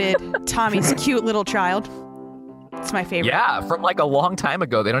included Tommy's cute little child. It's my favorite. Yeah, from like a long time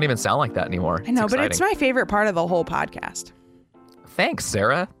ago. They don't even sound like that anymore. I know, but it's my favorite part of the whole podcast. Thanks,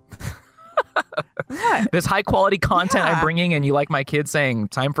 Sarah. What? This high quality content Yeah. I'm bringing, and you like my kids saying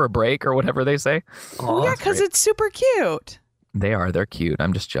 "time for a break" or whatever they say. Well, yeah, because it's super cute. They're cute.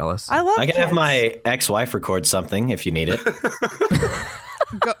 I'm just jealous. I love. I can have kids. my ex-wife record something if you need it.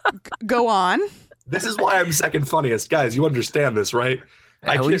 go on. This is why I'm second funniest. Guys, you understand this, right?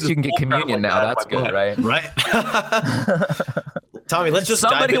 At least you can get communion now. That's good, right? Right? Tommy, let's just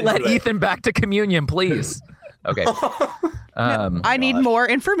Somebody dive let into it. Ethan back to communion, please. Okay. I need more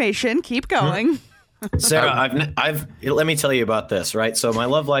information. Keep going. Sarah, let me tell you about this, right? So my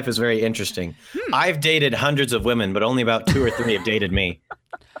love life is very interesting. I've dated hundreds of women, but only about 2 or 3 have dated me.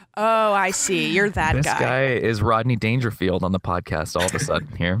 Oh, I see. You're that This guy is Rodney Dangerfield on the podcast all of a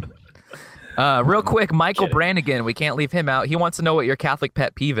sudden here. Real quick, Michael Brannigan, we can't leave him out. He wants to know what your Catholic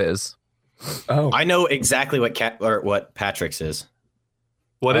pet peeve is. Oh, I know exactly what Patrick's is.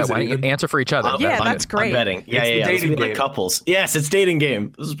 what is Why don't you it? answer for each other? Yeah, Fine. that's great. I'm betting. It's Yeah. the Let's dating be like game. couples. Yes, it's dating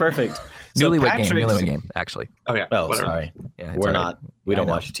game. This is perfect. So Newlywed Patrick's- game, actually. Oh yeah. Oh, whatever. sorry. Yeah, it's We're all right. not. We I don't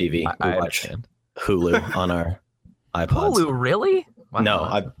know. watch TV. I We watch understand. Hulu on our iPods. Hulu, really? Wow.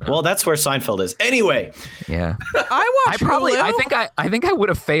 No, well, that's where Seinfeld is. Anyway, Yeah. I watch Hulu. I think I would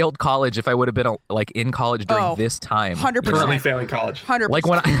have failed college if I would have been like in college during Oh, this time. 100%. Currently failing college. 100%. Like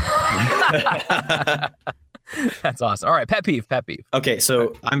when I. That's awesome. All right, pet peeve. okay,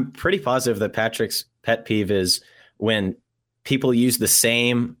 so I'm pretty positive that Patrick's pet peeve is when people use the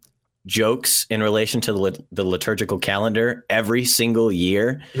same jokes in relation to the liturgical calendar every single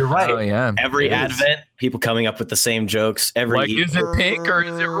year. You're right. Oh yeah. Every It is. Advent, people coming up with the same jokes. Every Like, is it pink or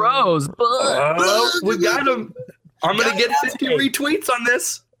is it rose? We got him. I'm gonna get 50 retweets on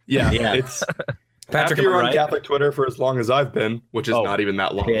this. Yeah. Yeah. It's Patrick, after you're am I on right? Catholic Twitter for as long as I've been, which is Oh, not even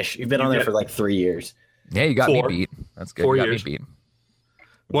that long. Ish. You've been on there for like 3 years. Yeah, you got 4. me beat. That's good. 4 You got years. me beat.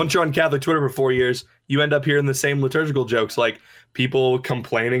 Once you're on Catholic Twitter for 4 years, you end up hearing the same liturgical jokes, like people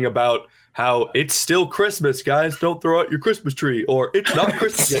complaining about how it's still Christmas, guys. Don't throw out your Christmas tree, or it's not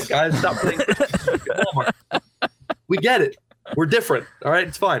Christmas yet, guys. Stop playing Christmas music at Walmart. We get it. We're different. All right,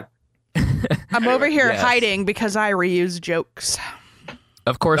 it's fine. I'm over here hiding because I reuse jokes.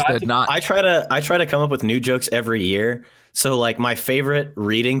 Of course, they're not. I try to come up with new jokes every year. So like my favorite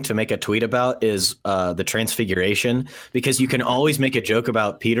reading to make a tweet about is the Transfiguration, because you can always make a joke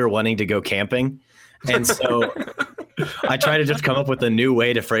about Peter wanting to go camping. And so I try to just come up with a new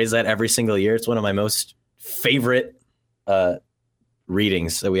way to phrase that every single year. It's one of my most favorite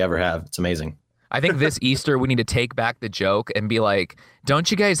readings that we ever have. It's amazing. I think this Easter we need to take back the joke and be like, don't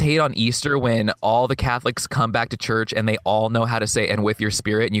you guys hate on Easter when all the Catholics come back to church and they all know how to say "and with your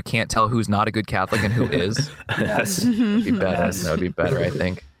spirit" and you can't tell who's not a good Catholic and who is? Yes. That'd be better. That would be better, I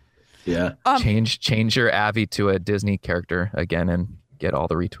think. Yeah. Change your Avi to a Disney character again and get all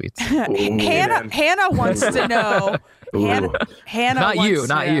the retweets. Hannah wants to know. Hannah not wants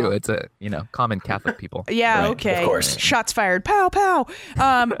not to you. know. It's a common Catholic people. Yeah, Right, okay. of course. Shots fired. Pow pow.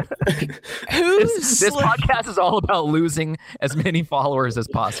 This podcast is all about losing as many followers as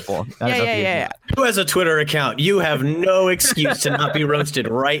possible. Yeah. Who has a Twitter account? You have no excuse to not be roasted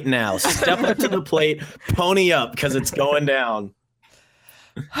right now. Step up to the plate, pony up, because it's going down.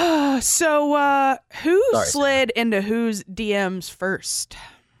 So, who Sorry. slid into whose DMs first?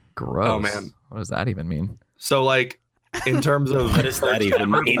 Gross. Oh, man. What does that even mean? So like in terms of What does that even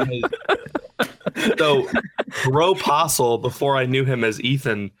mean? So Bro Postle, before I knew him as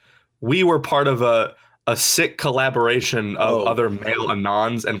Ethan, we were part of a sick collaboration of other male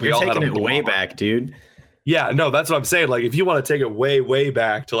Anons, and we You're all had taking a it way blog. back, dude. Yeah, no, that's what I'm saying. Like, if you want to take it way, way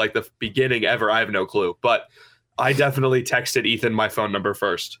back to like the beginning ever, I have no clue. But I definitely texted Ethan my phone number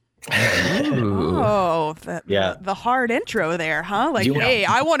first. Ooh. Oh, Yeah. the hard intro there, huh? Like, You- hey,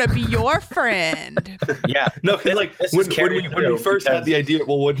 I want to be your friend. Yeah. No, 'cause, like This when is carried we through first had because- the idea,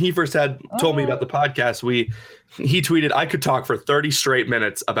 when he first told me about the podcast, he tweeted, I could talk for 30 straight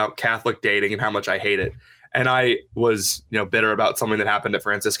minutes about Catholic dating and how much I hate it. And I was, bitter about something that happened at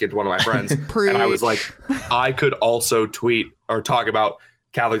Franciscan to one of my friends. And I was like, I could also tweet or talk about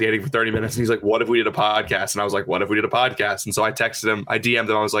Catholic dating for 30 minutes. And he's like, what if we did a podcast? And I was like, what if we did a podcast? And so I texted him, I DM'd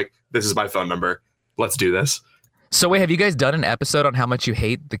him. I was like, this is my phone number. Let's do this. So wait, have you guys done an episode on how much you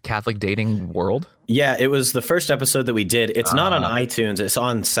hate the Catholic dating world? Yeah, it was the first episode that we did. It's not on iTunes. It's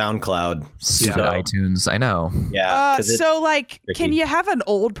on SoundCloud. Stupid So, iTunes. I know. Yeah. 'cause So, like, tricky. can you have an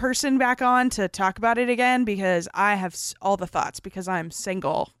old person back on to talk about it again? Because I have all the thoughts because I'm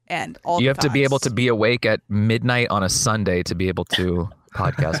single and all You the have to be able thoughts. to be awake at midnight on a Sunday to be able to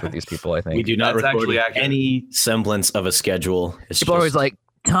podcast with these people, I think. we do not That's record actually accurate. any semblance of a schedule. It's People are always just- like,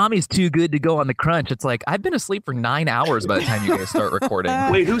 Tommy's too good to go on the crunch. It's like, I've been asleep for 9 hours by the time you guys start recording.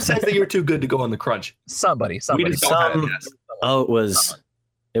 Wait, who says that you're too good to go on the crunch? Somebody. We just don't have Some- a guess. oh,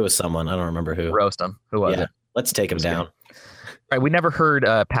 it was someone. I don't remember who. Roast them. Who was Yeah. it? Let's take him down. All right, we never heard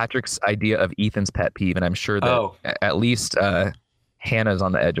Patrick's idea of Ethan's pet peeve, and I'm sure that at least Hannah's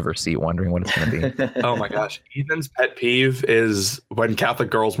on the edge of her seat wondering what it's going to be. Oh my gosh. Ethan's pet peeve is when Catholic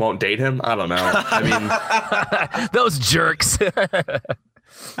girls won't date him. I don't know. I mean, Those jerks.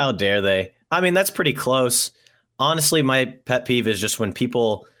 How dare they? I mean, that's pretty close. Honestly, my pet peeve is just when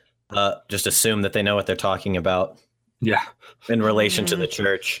people just assume that they know what they're talking about yeah. in relation to the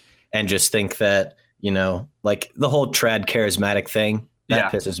church and just think that, like the whole trad charismatic thing, that Yeah.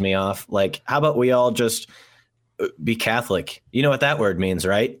 pisses me off. Like, how about we all just be Catholic? You know what that word means,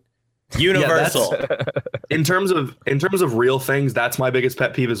 right? Universal. In terms of real things, that's my biggest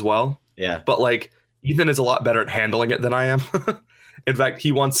pet peeve as well. Yeah. But like Ethan is a lot better at handling it than I am. In fact,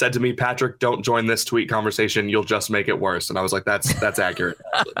 he once said to me, Patrick, don't join this tweet conversation. You'll just make it worse. And I was like, that's accurate.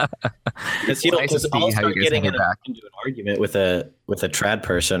 Because nice to see I'll how start you guys getting handle back. into an argument with a trad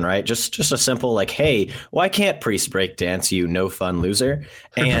person, right? Just a simple like, hey, why can't priests break dance, you no fun loser?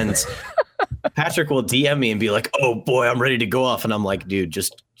 And Patrick will DM me and be like, oh boy, I'm ready to go off. And I'm like, dude,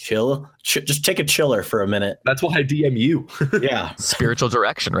 just chill. Just take a chiller for a minute. That's why I DM you. Yeah. Spiritual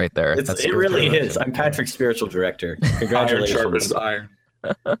direction right there. That's It spiritual really direction. is. I'm Patrick's spiritual director. Iron Congratulations. sharpens iron.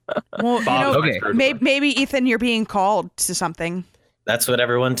 Well, Bob, okay. maybe Ethan, you're being called to something. That's what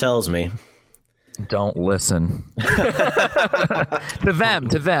everyone tells me. Don't listen. to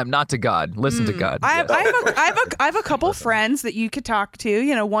them, not to God. Listen to God. I have a couple friends that you could talk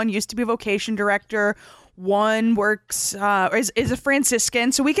to. One used to be a vocation director. One works is a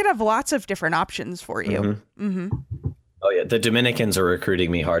Franciscan, so we could have lots of different options for you. Oh yeah, the Dominicans are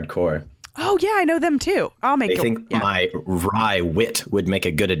recruiting me hardcore. Oh yeah, I know them too. I'll make. They think my wry wit would make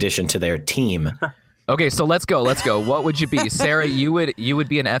a good addition to their team. Okay, so let's go. What would you be? Sarah, you would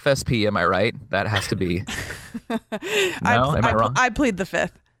be an FSP, am I right? That has to be. No, am I wrong? I plead the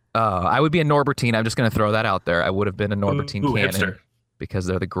fifth. I would be a Norbertine. I'm just going to throw that out there. I would have been a Norbertine Ooh, canon hipster. because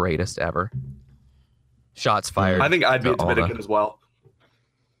they're the greatest ever. Shots fired. I think I'd be a to all the- Dominican as well.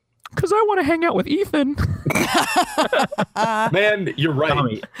 Because I want to hang out with Ethan. Man, you're right.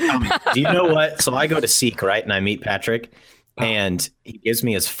 Tommy, do you know what? So I go to Seek, right? And I meet Patrick and he gives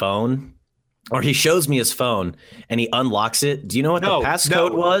me his phone, or he shows me his phone and he unlocks it. Do you know what the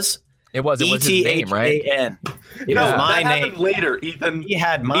passcode was? It was his name, right? It was my name. Later, Ethan. He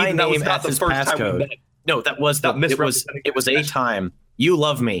had my name as his passcode. No, that was it was a time. You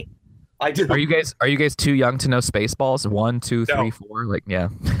love me. I do. Are you guys too young to know Spaceballs? 1, 2, 3, 4. Like, yeah.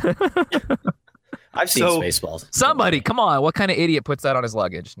 I've seen Spaceballs. Somebody, come on! What kind of idiot puts that on his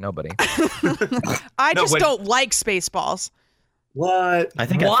luggage? Nobody. I don't like Spaceballs. What? I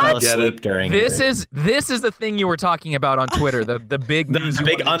think I fell asleep during this. Is the thing you were talking about on Twitter? The big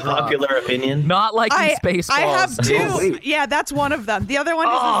unpopular opinion. Not liking Spaceballs. I have two. Yeah, that's one of them. The other one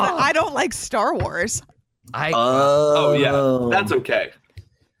is that I don't like Star Wars. Oh yeah, that's okay.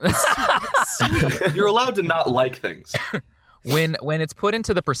 You're allowed to not like things. When it's put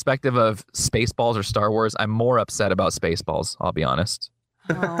into the perspective of Spaceballs or Star Wars, I'm more upset about Spaceballs. I'll be honest.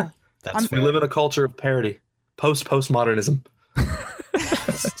 Oh. We live in a culture of parody. Postmodernism.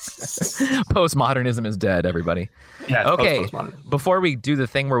 Postmodernism is dead, everybody. Yeah. Okay. Before we do the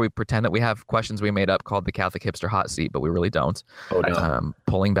thing where we pretend that we have questions we made up called the Catholic Hipster Hot Seat, but we really don't. Oh no.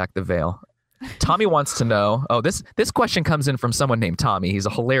 Pulling back the veil. Tommy wants to know. Oh, this question comes in from someone named Tommy. He's a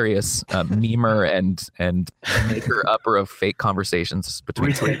hilarious memer and maker upper of fake conversations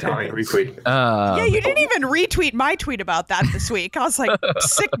between. Retweet, Tommy. Retweet. Yeah, you didn't even retweet my tweet about that this week. I was like,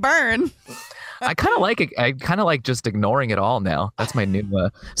 sick burn. I kind of like it. I kind of like just ignoring it all now. That's my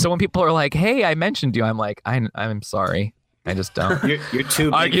new. So when people are like, "Hey, I mentioned you," I'm like, "I'm sorry." I just don't. You're too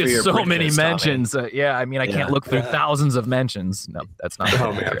big I for get your so britches, many mentions. Yeah, I mean, I can't look through thousands of mentions. No, that's not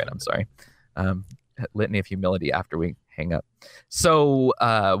accurate. I'm sorry. Litany of humility after we hang up. So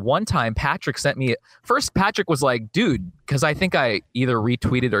one time Patrick sent me Patrick was like, dude, because I think I either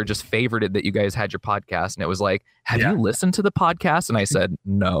retweeted or just favorited that you guys had your podcast, and it was like, have you listened to the podcast? And I said,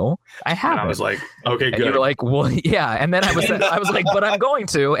 no, I haven't. And I was like, okay, good. And you were like, well, yeah. And then I was like, but I'm going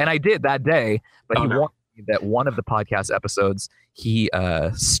to, and I did that day. But he warned me that one of the podcast episodes he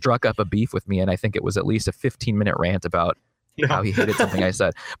struck up a beef with me, and I think it was at least a 15-minute rant about how he hated something I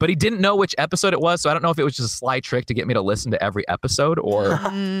said, but he didn't know which episode it was. So I don't know if it was just a sly trick to get me to listen to every episode or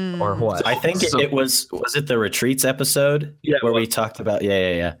what. I think it was it the retreats episode where we talked about,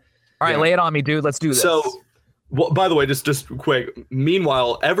 yeah. All right, lay it on me, dude. Let's do this. So, by the way, just quick.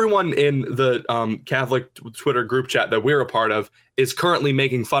 Meanwhile, everyone in the Catholic Twitter group chat that we're a part of is currently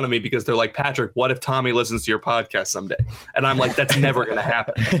making fun of me because they're like, Patrick, what if Tommy listens to your podcast someday? And I'm like, that's never going to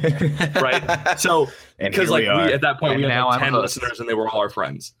happen. Right. So, because like we at that point, we had like 10 listeners and they were all our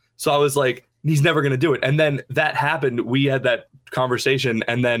friends. So I was like, he's never going to do it. And then that happened. We had that conversation.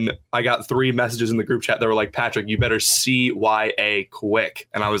 And then I got 3 messages in the group chat that were like, Patrick, you better CYA quick.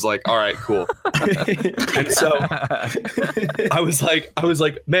 And I was like, all right, cool. And so I was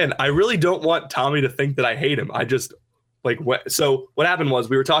like, man, I really don't want Tommy to think that I hate him. I just so what happened was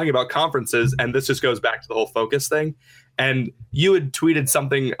we were talking about conferences, and this just goes back to the whole focus thing. And you had tweeted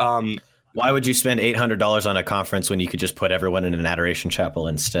something. Why would you spend $800 on a conference when you could just put everyone in an adoration chapel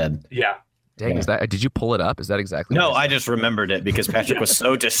instead? Yeah. Dang, did you pull it up? Is that exactly? No, I just remembered it because Patrick was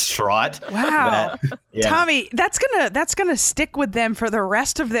so distraught. Wow. Tommy, that's gonna stick with them for the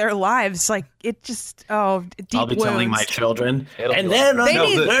rest of their lives. Like it just deep I'll be wounds. telling my children. And then on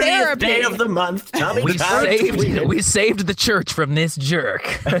the 30th day of the month, Tommy we saved the church from this jerk.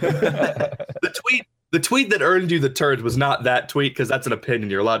 The tweet that earned you the turds was not that tweet, because that's an opinion.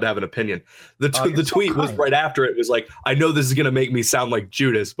 You're allowed to have an opinion. The tweet was right after it was like, I know this is going to make me sound like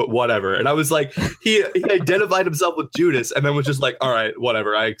Judas, but whatever. And I was like, he identified himself with Judas and then was just like, all right,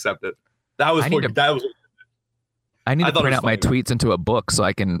 whatever, I accept it. I need to print out my tweets into a book so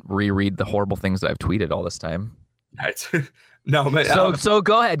I can reread the horrible things that I've tweeted all this time. Right. No, man. So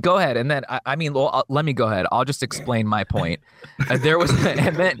go ahead, and then let me go ahead. I'll just explain my point. And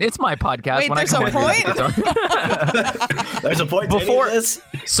then it's my podcast. Wait, when there's a point. There's a point before this.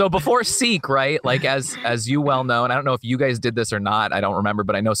 So before Seek, right? Like as you well know, and I don't know if you guys did this or not. I don't remember,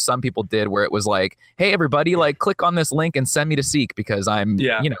 but I know some people did, where it was like, hey everybody, like click on this link and send me to Seek because I'm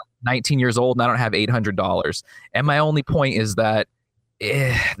 19 years old and I don't have $800. And my only point is that.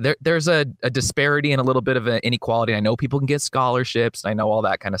 There's a disparity and a little bit of an inequality. I know people can get scholarships. I know all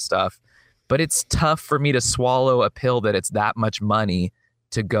that kind of stuff, but it's tough for me to swallow a pill that it's that much money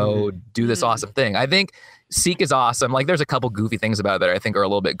to go do this awesome thing. I think Seek is awesome. Like there's a couple goofy things about it that I think are a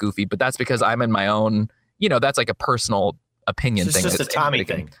little bit goofy, but that's because I'm in my own, that's like a personal opinion thing. It's just a Tommy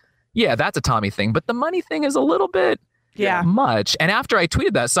thing. Yeah, that's a Tommy thing. But the money thing is a little bit much. And after I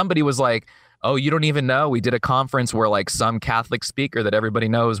tweeted that, somebody was like, oh, you don't even know. We did a conference where like some Catholic speaker that everybody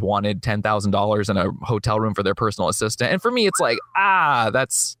knows wanted $10,000 in a hotel room for their personal assistant. And for me, it's like,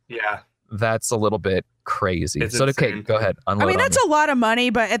 that's a little bit crazy. It's so, okay, insane. go ahead. I mean, that's a lot of money,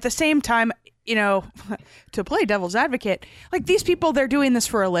 but at the same time, you know, to play devil's advocate, like these people, they're doing this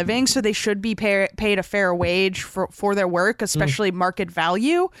for a living, so they should be paid a fair wage for their work, especially market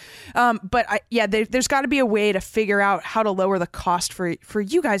value. But there's got to be a way to figure out how to lower the cost for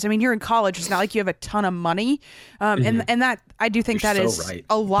you guys. I mean, you're in college; it's not like you have a ton of money, and that I do think You're that so is right.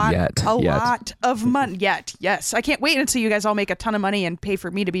 a lot of money. Yes, I can't wait until you guys all make a ton of money and pay for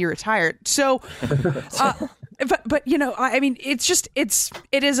me to be retired. So. But you know, I mean, it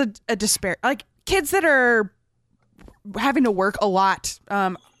is a despair. Like kids that are having to work a lot,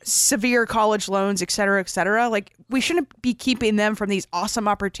 severe college loans, et cetera, like we shouldn't be keeping them from these awesome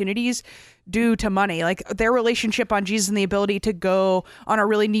opportunities due to money. Like their relationship on Jesus and the ability to go on a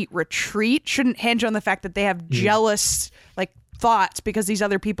really neat retreat shouldn't hinge on the fact that they have jealous like thoughts because these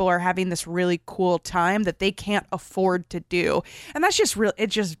other people are having this really cool time that they can't afford to do. And that's just real.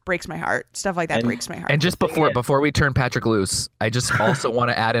 It just breaks my heart. Stuff like that breaks my heart. And just before we turn Patrick loose, I just also want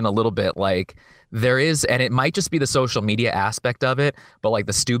to add in a little bit, like there is, and it might just be the social media aspect of it, but like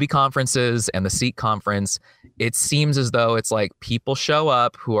the Stubby conferences and the Seek conference, it seems as though it's like people show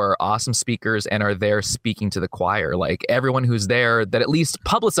up who are awesome speakers and are there speaking to the choir. Like everyone who's there that at least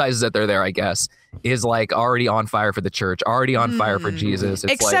publicizes that they're there, I guess, is like already on fire for the church, already on fire for Jesus.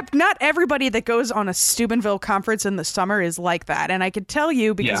 It's Except not everybody that goes on a Steubenville conference in the summer is like that. And I could tell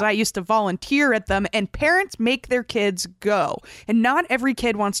you because I used to volunteer at them, and parents make their kids go. And not every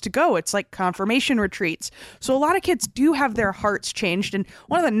kid wants to go. It's like confirmation retreats. So a lot of kids do have their hearts changed. And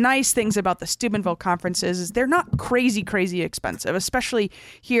one of the nice things about the Steubenville conferences is they're not crazy expensive, especially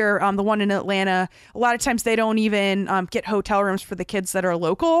here, the one in Atlanta. A lot of times they don't even get hotel rooms for the kids that are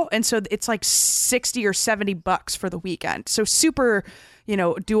local. And so it's like $60 or $70 for the weekend. So super,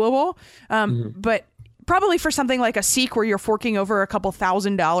 doable. But probably for something like a Seek where you're forking over a couple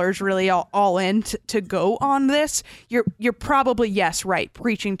 $1,000 really all in to go on this, you're probably, right,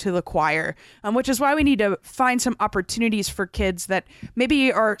 preaching to the choir, which is why we need to find some opportunities for kids that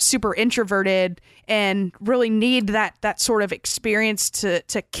maybe are super introverted and really need that sort of experience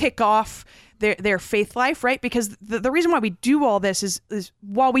to kick off their faith life, right? Because the reason why we do all this is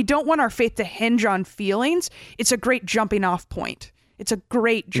while we don't want our faith to hinge on feelings, it's a great jumping off point. It's a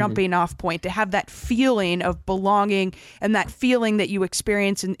great jumping off point to have that feeling of belonging and that feeling that you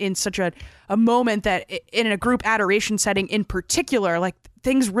experience in such a moment that in a group adoration setting in particular, like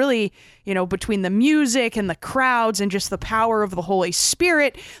things really, between the music and the crowds and just the power of the Holy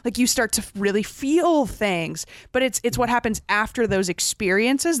Spirit, like you start to really feel things. But it's what happens after those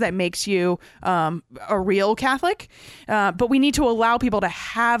experiences that makes you a real Catholic. But we need to allow people to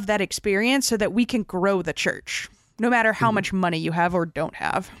have that experience so that we can grow the church, no matter how much money you have or don't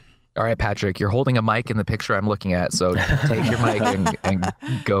have. All right, Patrick, you're holding a mic in the picture I'm looking at, so take your mic and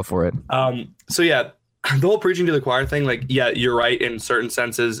go for it. The whole preaching to the choir thing, you're right in certain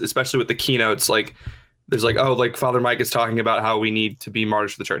senses, especially with the keynotes. Like, there's Father Mike is talking about how we need to be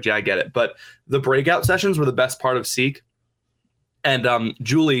martyrs for the church. Yeah, I get it. But the breakout sessions were the best part of Seek. And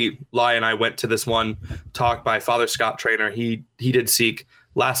Julie Lai and I went to this one talk by Father Scott Trainer. He did Seek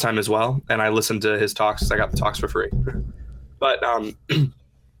last time as well, and I listened to his talks because I got the talks for free. But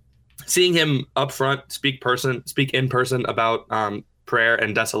seeing him up front speak in person about prayer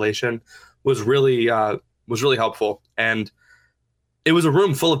and desolation was really helpful. And it was a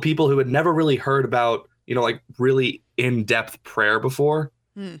room full of people who had never really heard about really in-depth prayer before,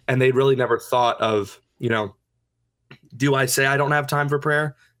 and they'd really never thought of do I say I don't have time for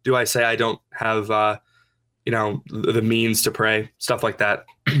prayer? Do I say I don't have the means to pray, stuff like that.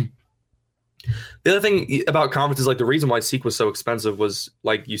 The other thing about conferences, like the reason why Seek was so expensive was,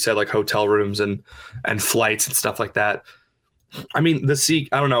 like you said, like hotel rooms and flights and stuff like that. I mean, the Seek,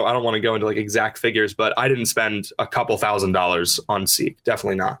 I don't know. I don't want to go into like exact figures, but I didn't spend a couple $1,000s on Seek.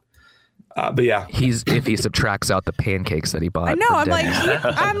 Definitely not. But yeah, if he subtracts out the pancakes that he bought. I know.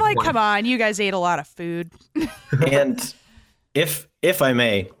 I'm like, come on, you guys ate a lot of food. And if I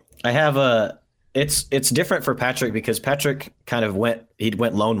may, I have it's different for Patrick because Patrick kind of went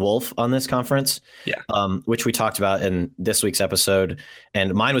lone wolf on this conference, which we talked about in this week's episode.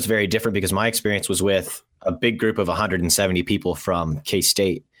 And mine was very different because my experience was with a big group of 170 people from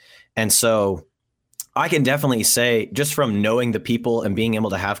K-State. And so I can definitely say, just from knowing the people and being able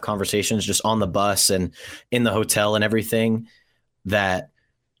to have conversations just on the bus and in the hotel and everything, that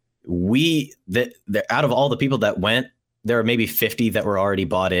out of all the people that went, there were maybe 50 that were already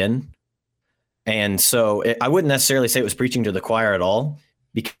bought in. And so I wouldn't necessarily say it was preaching to the choir at all,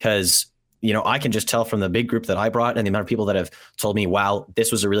 because I can just tell from the big group that I brought and the amount of people that have told me, wow,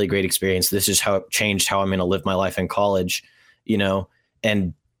 this was a really great experience. This is how it changed how I'm going to live my life in college,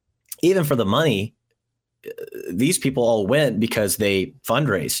 and even for the money, these people all went because they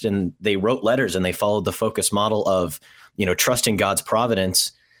fundraised and they wrote letters and they followed the focus model of, trusting God's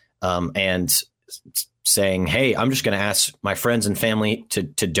providence, and saying, hey, I'm just going to ask my friends and family to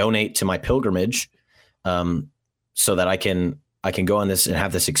donate to my pilgrimage, so that I can go on this and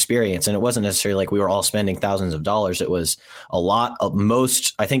have this experience. And it wasn't necessarily like we were all spending thousands of dollars. It was a lot of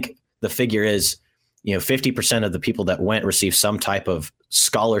I think the figure is, 50% of the people that went received some type of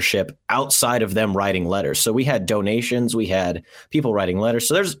scholarship outside of them writing letters. So we had donations, we had people writing letters.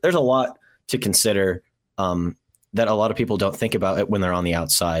 So there's a lot to consider, that a lot of people don't think about it when they're on the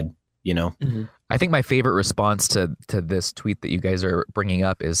outside, Mm-hmm. I think my favorite response to this tweet that you guys are bringing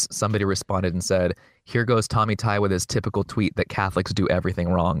up is somebody responded and said, here goes Tommy Tighe with his typical tweet that Catholics do everything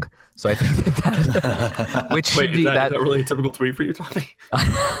wrong. So I think that which should be that really a typical tweet for you, Tommy?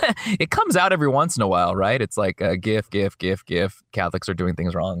 It comes out every once in a while, right? It's like a gif. Catholics are doing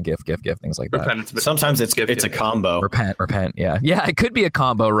things wrong. Gif, things like that. Sometimes it's a combo. Repent. Yeah. It could be a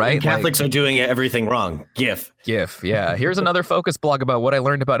combo, right? And Catholics are doing everything wrong. Gif. Yeah. Here's another focus blog about what I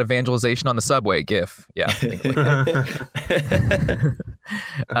learned about evangelization on the subway. GIF. Yeah.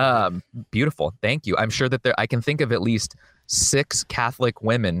 Beautiful. Thank you. I'm sure that I can think of at least 6 Catholic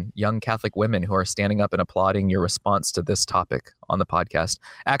women, young Catholic women, who are standing up and applauding your response to this topic on the podcast.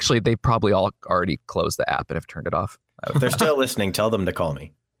 Actually, they probably all already closed the app and have turned it off. If they're still listening, tell them to call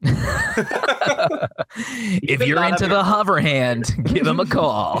me. If you're into the hover hand, give them a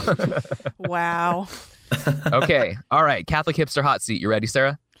call. Wow. Okay. All right. Catholic hipster hot seat. You ready,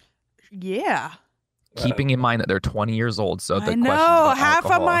 Sarah? Yeah. Keeping in mind that they're 20 years old, so the I know half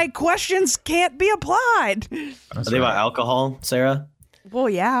of my questions can't be applied. Are they about alcohol, Sarah? Well,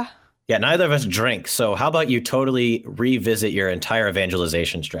 yeah. Yeah, neither of us drink. So how about you totally revisit your entire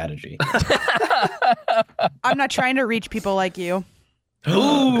evangelization strategy? I'm not trying to reach people like you.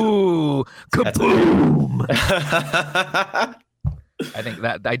 Ooh, kaboom! I think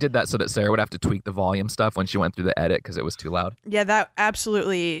that I did that so that Sarah would have to tweak the volume stuff when she went through the edit because it was too loud. Yeah, that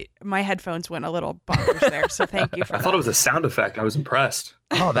absolutely. My headphones went a little bonkers there, so thank you for that. I thought it was a sound effect. I was impressed.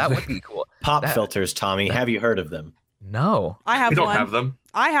 Oh, that would be cool. Pop filters, Tommy. Have you heard of them? No. I have one. We don't have them.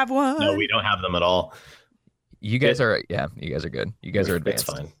 I have one. No, we don't have them at all. You guys are, you guys are good. You guys are advanced.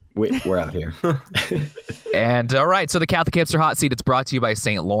 It's fine. We're out here. And all right, so the Catholic Hipster Hot Seat, it's brought to you by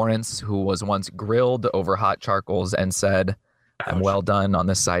St. Lawrence, who was once grilled over hot charcoals and said, I'm well done on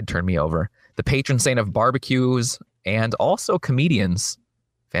this side, turn me over. The patron saint of barbecues and also comedians,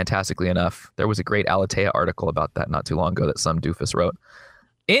 fantastically enough. There was a great Alatea article about that not too long ago that some doofus wrote.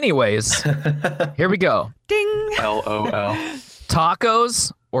 Anyways, here we go. Ding. LOL.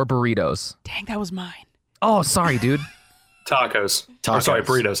 Tacos or burritos? Dang, that was mine. Oh, sorry, dude. Tacos. Or, sorry,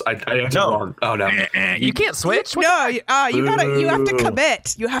 burritos. I answered wrong. Oh, no. You can't switch? No, you have to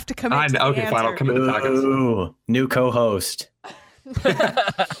commit. You have to commit. Okay, fine. I'll commit to tacos. Ooh, new co-host.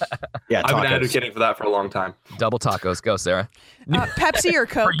 Yeah, I've been advocating for that for a long time. Double tacos. Go, Sarah. Pepsi or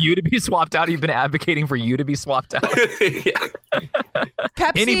Coke? For you to be swapped out? You've been advocating for you to be swapped out?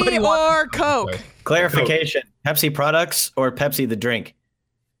 Pepsi or Coke? Clarification. Coke. Pepsi products or Pepsi the drink?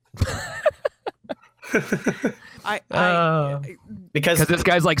 Because this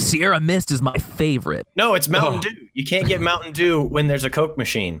guy's like, Sierra Mist is my favorite. No, it's Mountain Dew. You can't get Mountain Dew when there's a Coke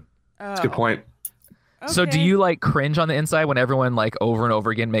machine. That's a good point. Okay. So do you like cringe on the inside when everyone like over and over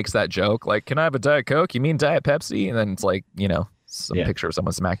again makes that joke? Like, can I have a Diet Coke? You mean Diet Pepsi? And then it's like, some picture of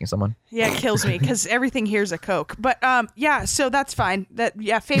someone smacking someone. Yeah, it kills me because everything here is a Coke. But yeah, so that's fine.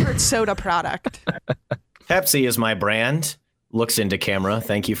 Favorite soda product. Pepsi is my brand. Looks into camera.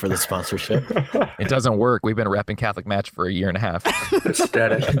 Thank you for the sponsorship. It doesn't work. We've been repping Catholic Match for a year and a half.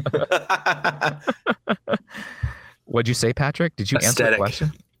 Aesthetic. What'd you say, Patrick? Did you answer the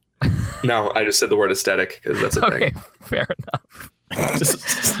question? No, I just said the word aesthetic because that's a thing. Fair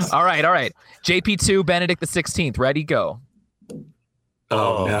enough. All right. JP2, Benedict XVI. Ready, go.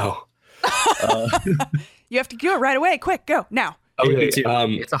 Oh, no. You have to do it right away. Quick, go now. Okay,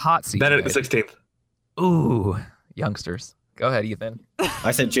 it's a hot seat. Benedict XVI. Ooh, youngsters. Go ahead, Ethan.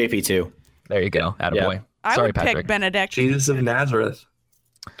 I said JP2. There you go. Attaboy. Yeah. I would pick Benedict. Jesus of Nazareth.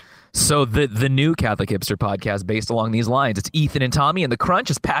 So the new Catholic Hipster podcast based along these lines. It's Ethan and Tommy, and the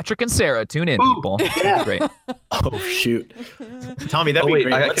crunch is Patrick and Sarah. Tune in, people. Yeah. Great. Oh, shoot. Tommy, that'd be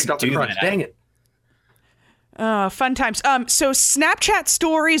great. I got Let's kicked off the do crunch. that. Dang it. Fun times. So Snapchat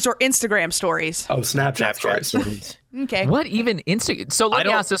stories or Instagram stories? Oh, Snapchat stories. Okay. What even Instagram? So let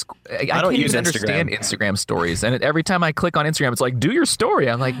me ask this. I can't even understand Instagram stories. And every time I click on Instagram, it's like, do your story.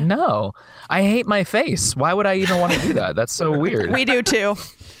 I'm like, no, I hate my face. Why would I even want to do that? That's so weird. We do too.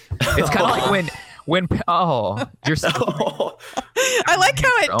 It's kind of like when you're so I like how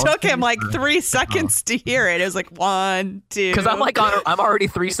it took him like 3 seconds to hear it. It was like 1, 2. Because I'm already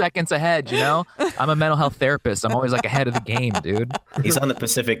 3 seconds ahead, you know? I'm a mental health therapist. I'm always like ahead of the game, dude. He's on the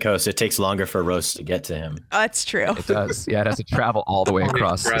Pacific coast. It takes longer for roast to get to him. That's true. It does. Yeah, it has to travel all the way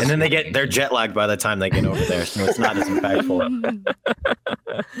across. And then they're jet lagged by the time they get over there, so it's not as impactful.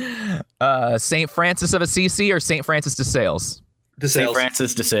 St. Francis of Assisi or St. Francis de Sales? St.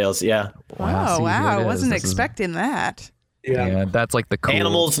 Francis de Sales, yeah. Wow, I wasn't expecting that. Yeah, that's like the cool.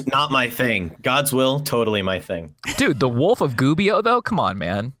 Animals, not my thing. God's will, totally my thing. Dude, the Wolf of Gubbio, though? Come on,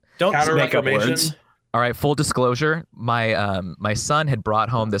 man. Don't make up words. All right, full disclosure, my son had brought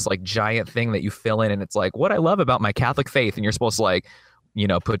home this like giant thing that you fill in, and it's like what I love about my Catholic faith, and you're supposed to like, you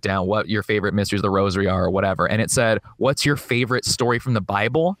know, put down what your favorite mysteries of the Rosary are or whatever, and it said, "What's your favorite story from the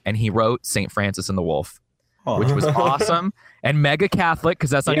Bible?" And he wrote St. Francis and the Wolf, which was awesome and mega Catholic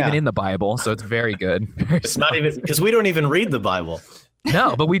because that's not even in the Bible, so it's very good. It's not even because we don't even read the Bible.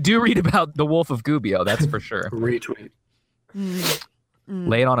 No, but we do read about the Wolf of Gubbio, that's for sure. Retweet.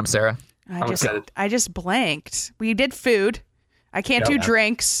 Lay it on him, Sarah. I just blanked. We did food. I can't do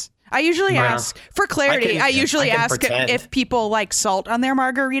drinks. I usually ask for clarity. I usually ask if people like salt on their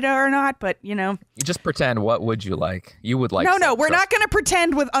margarita or not, but you know. You just pretend. What would you like? You would like. No, we're not going to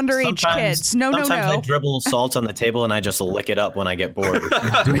pretend with underage kids. No. Sometimes I dribble salt on the table and I just lick it up when I get bored.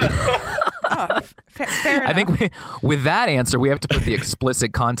 Fair enough. I think with that answer, we have to put the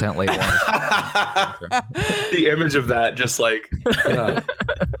explicit content label on. The image of that, just like.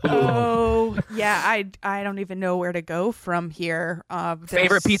 Oh yeah, I don't even know where to go from here.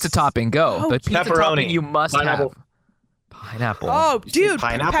 Favorite pizza topping? Go. The pizza topping you must have. Pineapple. Oh, dude,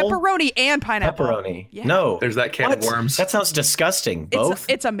 pepperoni and pineapple. Pepperoni. Yeah. No, there's that can of worms. That sounds disgusting. Both.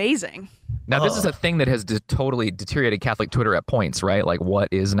 It's amazing. Now, this is a thing that has totally deteriorated Catholic Twitter at points, right? Like, what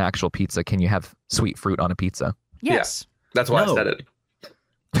is an actual pizza? Can you have sweet fruit on a pizza? Yes. Yeah, that's why I said it.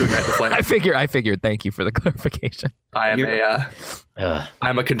 To ignite the flame. I figured. Thank you for the clarification. I'm a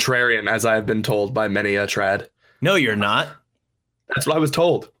contrarian, as I have been told by many a trad. No, you're not. That's what I was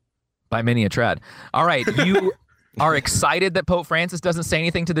told. By many a trad. All right, you are excited that Pope Francis doesn't say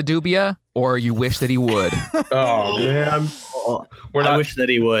anything to the dubia, or you wish that he would? Oh, man. I wish that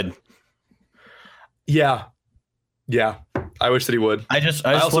he would. Yeah. I wish that he would. I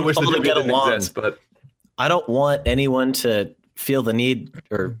also wish that he get along, exist, but I don't want anyone to feel the need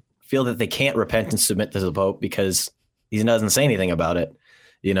or feel that they can't repent and submit to the Pope because he doesn't say anything about it.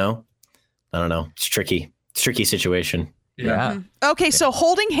 You know, I don't know. It's tricky. It's a tricky situation. Yeah. Mm-hmm. Okay. So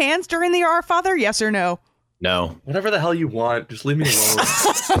holding hands during the Our Father, yes or no? No. Whatever the hell you want. Just leave me alone.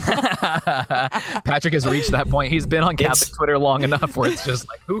 Patrick has reached that point. He's been on Catholic Twitter long enough where it's just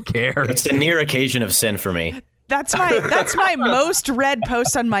like, who cares? It's a near occasion of sin for me. That's my most read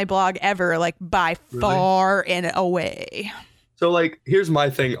post on my blog ever, like by far and away. So like, here's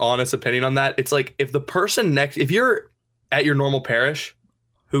my honest opinion on that. It's like if the person if you're at your normal parish,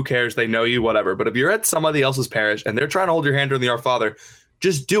 who cares? They know you, whatever. But if you're at somebody else's parish and they're trying to hold your hand during the Our Father,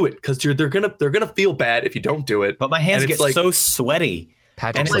 just do it because they're gonna feel bad if you don't do it. But my hands get so sweaty.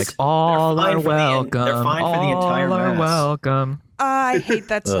 Patrick's like, all are welcome. They're fine for the entire mass. All are welcome. I hate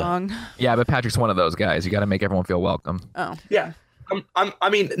that song. Yeah, but Patrick's one of those guys. You got to make everyone feel welcome. Oh, yeah. I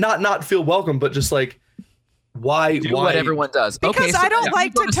mean, not feel welcome, but just like, why? Do what everyone does. Because I don't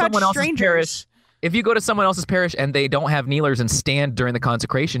like to touch strangers. If you go to someone else's parish and they don't have kneelers and stand during the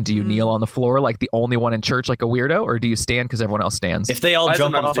consecration, do you kneel on the floor like the only one in church like a weirdo, or do you stand because everyone else stands? If they all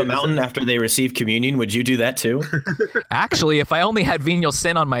jump off a mountain after they receive communion, would you do that too? Actually, if I only had venial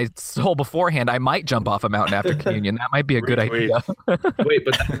sin on my soul beforehand, I might jump off a mountain after communion. That might be a good idea. Wait,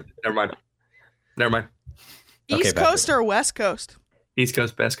 but never mind. East Coast or West Coast? East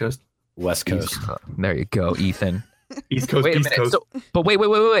Coast, West Coast. West Coast. There you go, Ethan. East Coast, wait a East minute. Coast. But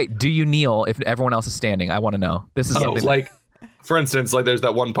wait. Do you kneel if everyone else is standing? I want to know. This is something like, for instance, like there's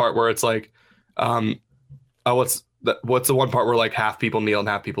that one part where it's like, what's the one part where like half people kneel and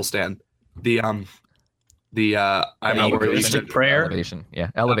half people stand? I'm not worried. Prayer. Elevation. Yeah.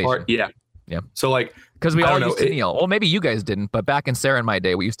 Elevation. Yeah. So like, because we all used to kneel. Well, maybe you guys didn't, but back in Sarah and my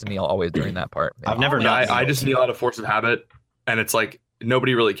day, we used to kneel always during that part. I've never known. I just kneel out of force of habit, and it's like.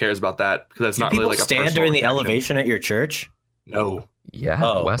 Nobody really cares about that because it's not really like a stand during the elevation at your church. No.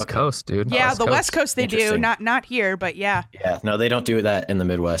 Yeah. West Coast, dude. Yeah, the West Coast they do. Not here, but yeah. Yeah. No, they don't do that in the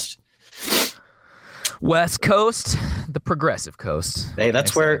Midwest. West Coast, the progressive coast. Hey,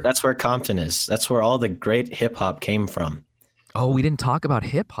 that's where Compton is. That's where all the great hip hop came from. Oh, we didn't talk about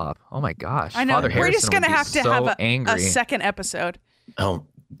hip hop. Oh my gosh. I know. Father We're Harrison just gonna would be have to so have a angry. second episode. Oh,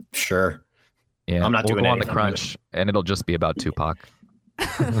 sure. Yeah, I'm not we'll doing go on the anything crunch, and it'll just be about Tupac.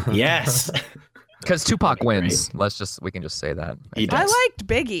 Yes. Because Tupac wins. We can just say that. He does. I liked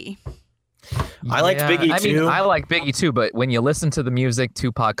Biggie. I liked Biggie I mean, too. I like Biggie too, but when you listen to the music,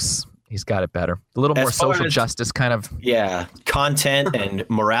 he's got it better. A little more As far social as- justice kind of. Yeah, content and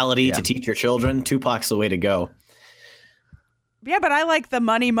morality to teach your children. Tupac's the way to go. Yeah, but I like the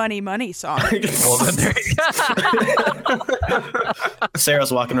Money, Money, Money song. Well, then there you go.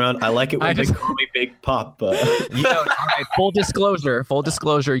 Sarah's walking around. I like it when they call me Big Papa. You know, all right, full disclosure,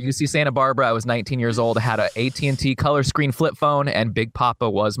 UC Santa Barbara, I was 19 years old, had a AT&T color screen flip phone, and Big Papa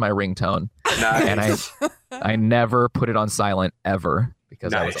was my ringtone. Nice. And I never put it on silent ever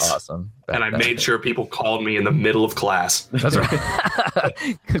because that was Nice. awesome. And I made sure people called me in the middle of class. That's right.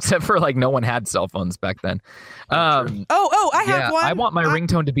 Except for no one had cell phones back then. I have one. I want my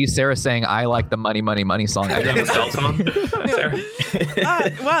ringtone to be Sarah saying, I like the Money, Money, Money song. I have a cell phone. Sarah?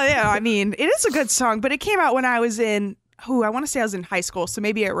 Well, yeah, I mean, it is a good song, but it came out when I was I want to say I was in high school, so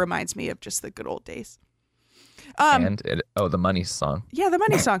maybe it reminds me of just the good old days. The Money song. Yeah, the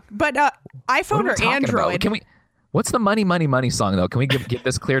Money song. But What iPhone are we or talking Android? about? Can we? What's the Money, Money, Money song though? Can we get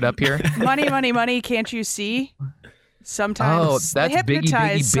this cleared up here? Money, Money, Money, can't you see? Sometimes. Oh, the that's Biggie,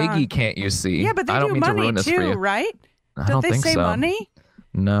 Hypnotize song. Biggie, can't you see? Yeah, but they I don't do mean to money ruin this for too, you. right? I don't they think say so. money?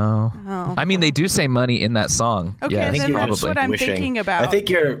 No. Oh. I mean, they do say money in that song. Okay, yeah, then probably. that's what I'm thinking about. I think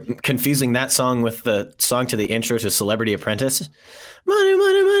you're confusing that song with the song to the intro to Celebrity Apprentice. Money,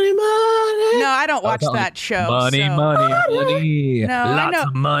 money, money, money. No, I don't watch that show. Money, so. money. No, I Lots know-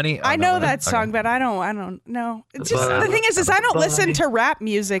 of money. I know that Okay. song, but I don't know. It's just the thing is I don't listen to rap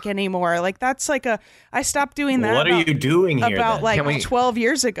music anymore. Like that's I stopped doing that. What are you doing here? About then? 12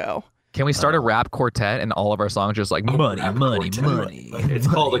 years ago. Can we start a rap quartet and all of our songs just like money, money, money? It's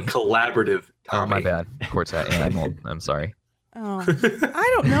called a collaborative. Oh, Tommy. my bad. Quartet. Yeah, I'm sorry. Oh,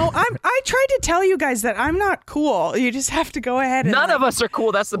 I don't know. I tried to tell you guys that I'm not cool. You just have to go ahead and None of us are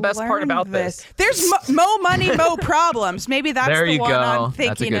cool. That's the best part learn about this. There's mo money, mo problems. Maybe that's There the you one go. I'm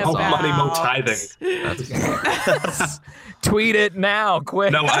That's a thinking good about. song. Mo money, mo tithing. Tweet it now,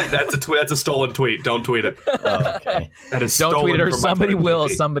 quick. No, that's a stolen tweet. Don't tweet it. Oh, okay. That is Don't stolen tweet it, or from my somebody Twitter will.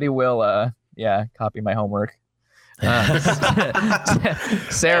 feed. Somebody will. Copy my homework.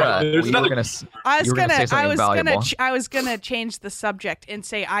 Sarah, There's you were another- gonna. I You were gonna say something valuable. I was gonna change the subject and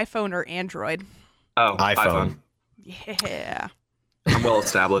say iPhone or Android. Oh, iPhone. Yeah. I'm well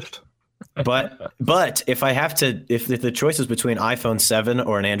established. But if I have to, if the choice is between iPhone 7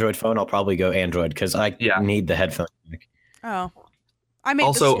 or an Android phone, I'll probably go Android because I need the headphone jack. Oh. I made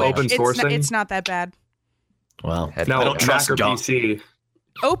Also, the switch. open sourcing? It's not that bad. Well, No, I don't trust Mac or Dom. PC.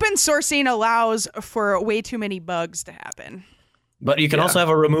 Open sourcing allows for way too many bugs to happen. But you can also have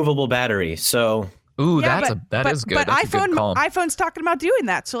a removable battery. So Ooh, Yeah, that is good. But That's a good call. iPhone's talking about doing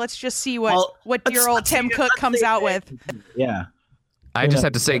that. So let's just see what your old Tim Cook comes out with. yeah. I just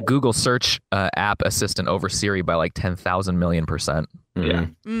have to say, Google search app assistant over Siri by like 10,000 million %. Yeah.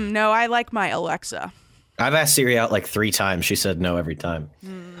 No, I like my Alexa. I've asked Siri out like 3 times. She said no every time.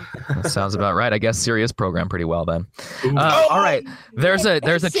 That sounds about right. I guess Siri is programmed pretty well then. All right, there's a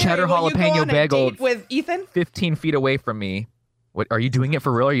Siri, cheddar will you go jalapeno on a bagel date with Ethan? 15 feet away from me. What are you doing it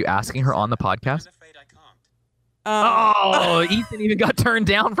for real? Are you asking her on the podcast? Oh, Ethan even got turned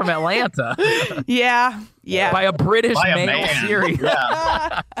down from Atlanta Yeah. by a British By a male man. Siri.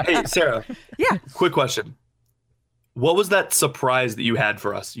 Hey, Sarah. Yeah. Quick question. What was that surprise that you had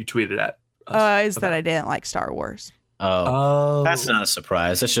for us? You tweeted at us. Is that I didn't like Star Wars. Oh, that's not a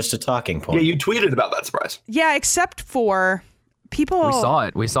surprise. That's just a talking Yeah, point. you tweeted about that surprise. Yeah, except for people. We saw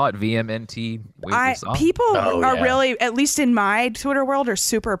it. We saw it. VMNT. We saw it. People Oh, are yeah. really, at least in my Twitter world, are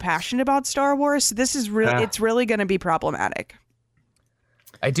super passionate about Star Wars. This is really, it's really going to be problematic.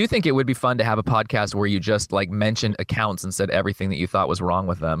 I do think it would be fun to have a podcast where you just like mentioned accounts and said everything that you thought was wrong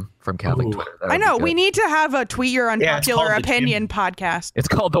with them from Catholic Ooh. Twitter. That I would be know good. we need to have a tweet your Yeah, it's unpopular called the opinion podcast. It's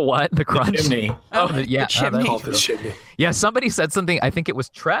called the what? The crunch. Chimney. Oh, yeah. chimney. that's Called true. the chimney. Yeah, somebody said something. I think it was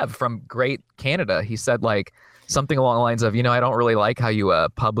Trev from Great Canada. He said like something along the lines of, I don't really like how you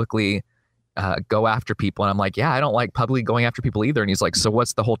publicly go after people. And I'm like, yeah, I don't like publicly going after people either. And he's like, so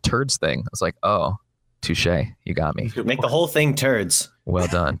what's the whole turds thing? I was like, oh, touche. You got me. Make the whole thing turds. Well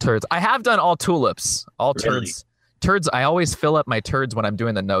done. Turds. I have done all tulips. All Really? turds. Turds. I always fill up my turds when I'm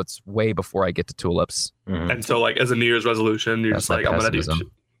doing the notes way before I get to tulips. Mhm. And so, like, as a New Year's resolution, you're That's just like, my I'm going to do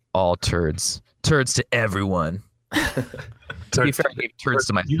pessimism. All turds. Turds to everyone. To be fair, I gave turds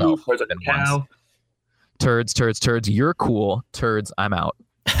to myself. Turds on than the once. cow. turds. You're cool. Turds, I'm out.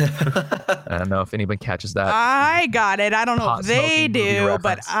 I don't know if anybody catches that. I got it. I don't know if they do,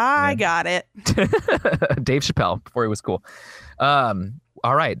 but I got it. Dave Chappelle before he was cool.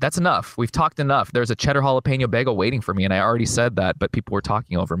 All right, that's enough. We've talked enough. There's a cheddar jalapeno bagel waiting for me, and I already said that, but people were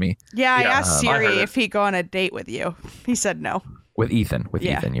talking over me. Yeah, I asked Siri if he'd go on a date with you. He said no. With Ethan.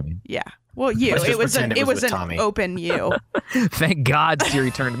 Ethan, you mean? Yeah. Well, you. It was an Tommy. open you. Thank God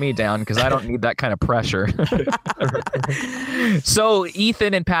Siri turned me down because I don't need that kind of pressure. So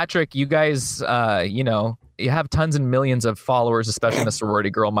Ethan and Patrick, you guys, you have tons and millions of followers, especially in the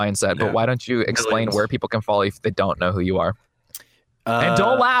sorority girl mindset. But why don't you explain where people can follow you if they don't know who you are? And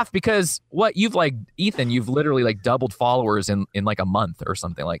don't laugh because you've literally doubled followers in like a month or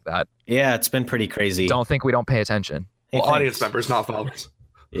something like that. Yeah, it's been pretty crazy. Don't think we don't pay attention. Well, audience members, not followers.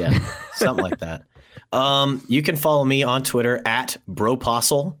 Yeah, something like that. You can follow me on Twitter at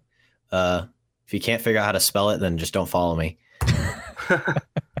Bropostle. If you can't figure out how to spell it, then just don't follow me.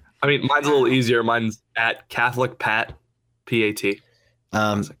 I mean, mine's a little easier. Mine's at Catholic Pat, P-A-T.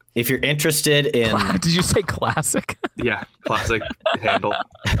 If you're interested in... Did you say classic? Yeah, classic handle.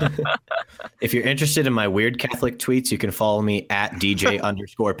 If you're interested in my weird Catholic tweets, you can follow me at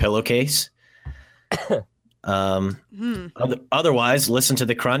DJ_pillowcase. Otherwise, listen to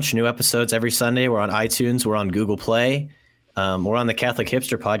The Crunch. New episodes every Sunday. We're on iTunes. We're on Google Play. We're on the Catholic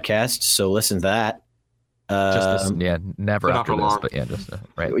Hipster podcast, so listen to that. Never after this, but just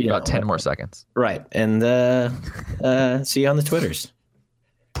right. About 10 more seconds. Right, and see you on the Twitters.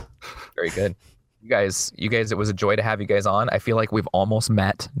 Very good. You guys, it was a joy to have you guys on. I feel like we've almost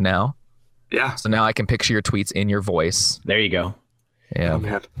met now. Yeah. So now I can picture your tweets in your voice. There you go. Yeah. Oh,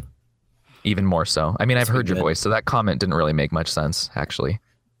 man. Even more so. I mean, I've heard your voice, so that comment didn't really make much sense, actually.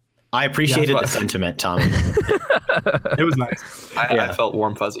 I appreciated the sentiment, Tommy. It was nice. I felt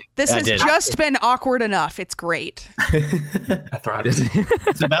warm fuzzy. This has just been awkward enough. It's great. I thrived.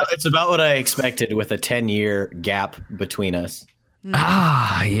 It's about what I expected with a 10-year gap between us.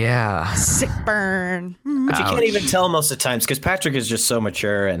 Yeah. Sick burn. But you can't even tell most of the times because Patrick is just so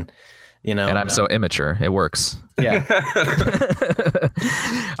mature and, and I'm so immature. It works. Yeah.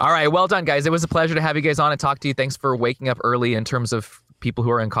 All right. Well done, guys. It was a pleasure to have you guys on and talk to you. Thanks for waking up early in terms of people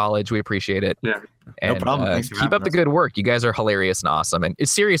who are in college. We appreciate it. Yeah. And, no problem. Keep up the good work. You guys are hilarious and awesome. And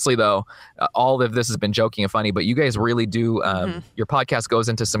seriously, though, all of this has been joking and funny, but you guys really do. Your podcast goes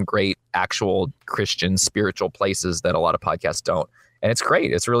into some great actual Christian spiritual places that a lot of podcasts don't. And it's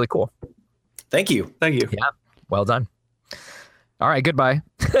great. It's really cool. Thank you. Thank you. Yeah. Well done. All right. Goodbye.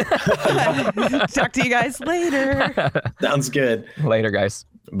 Talk to you guys later. Sounds good. Later, guys.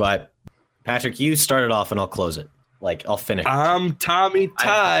 But Patrick, you start it off and I'll close it. I'll finish. I'm Tommy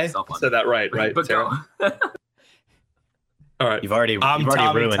Ty. Said that right, but Sarah? All right. You've already Tommy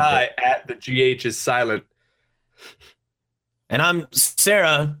ruined Ty it. at the GH is silent. And I'm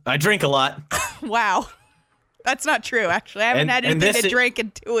Sarah. I drink a lot. Wow. That's not true, actually. I haven't had anything to drink in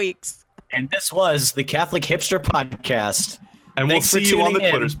 2 weeks. And this was the Catholic Hipster Podcast. And Thanks we'll see you on the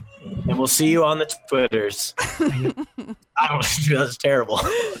Twitters. And we'll see you on the Twitters. That's terrible.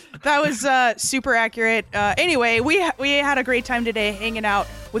 That was super accurate. Anyway, we had a great time today hanging out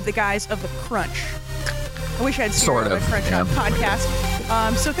with the guys of The Crunch. I wish I'd seen the Crunch podcast.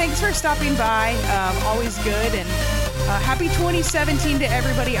 So thanks for stopping by. Always good. And happy 2017 to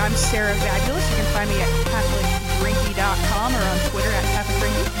everybody. I'm Sarah Vadulous. You can find me at CatholicDrinky.com or on Twitter at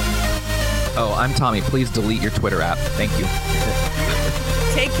CatholicDrinky. Oh, I'm Tommy. Please delete your Twitter app. Thank you.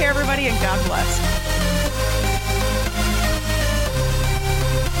 Take care, everybody, and God bless.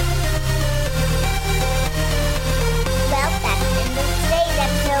 Well, that's the end of today's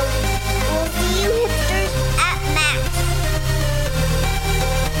episode. We'll see you hipsters at Max.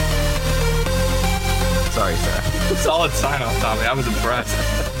 Sorry, Sarah. Solid sign off, Tommy. I was impressed.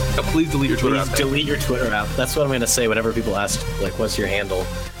 Please delete your Twitter app. Delete your Twitter app. That's what I'm going to say whenever people ask, what's your handle?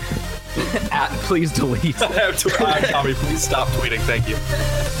 Please delete. Tommy, please stop tweeting. Thank you.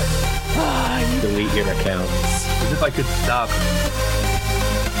 Delete your account. As if I could stop.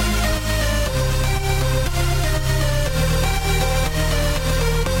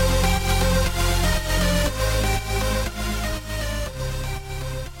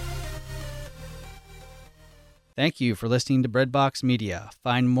 Thank you for listening to Breadbox Media.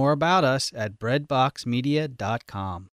 Find more about us at breadboxmedia.com.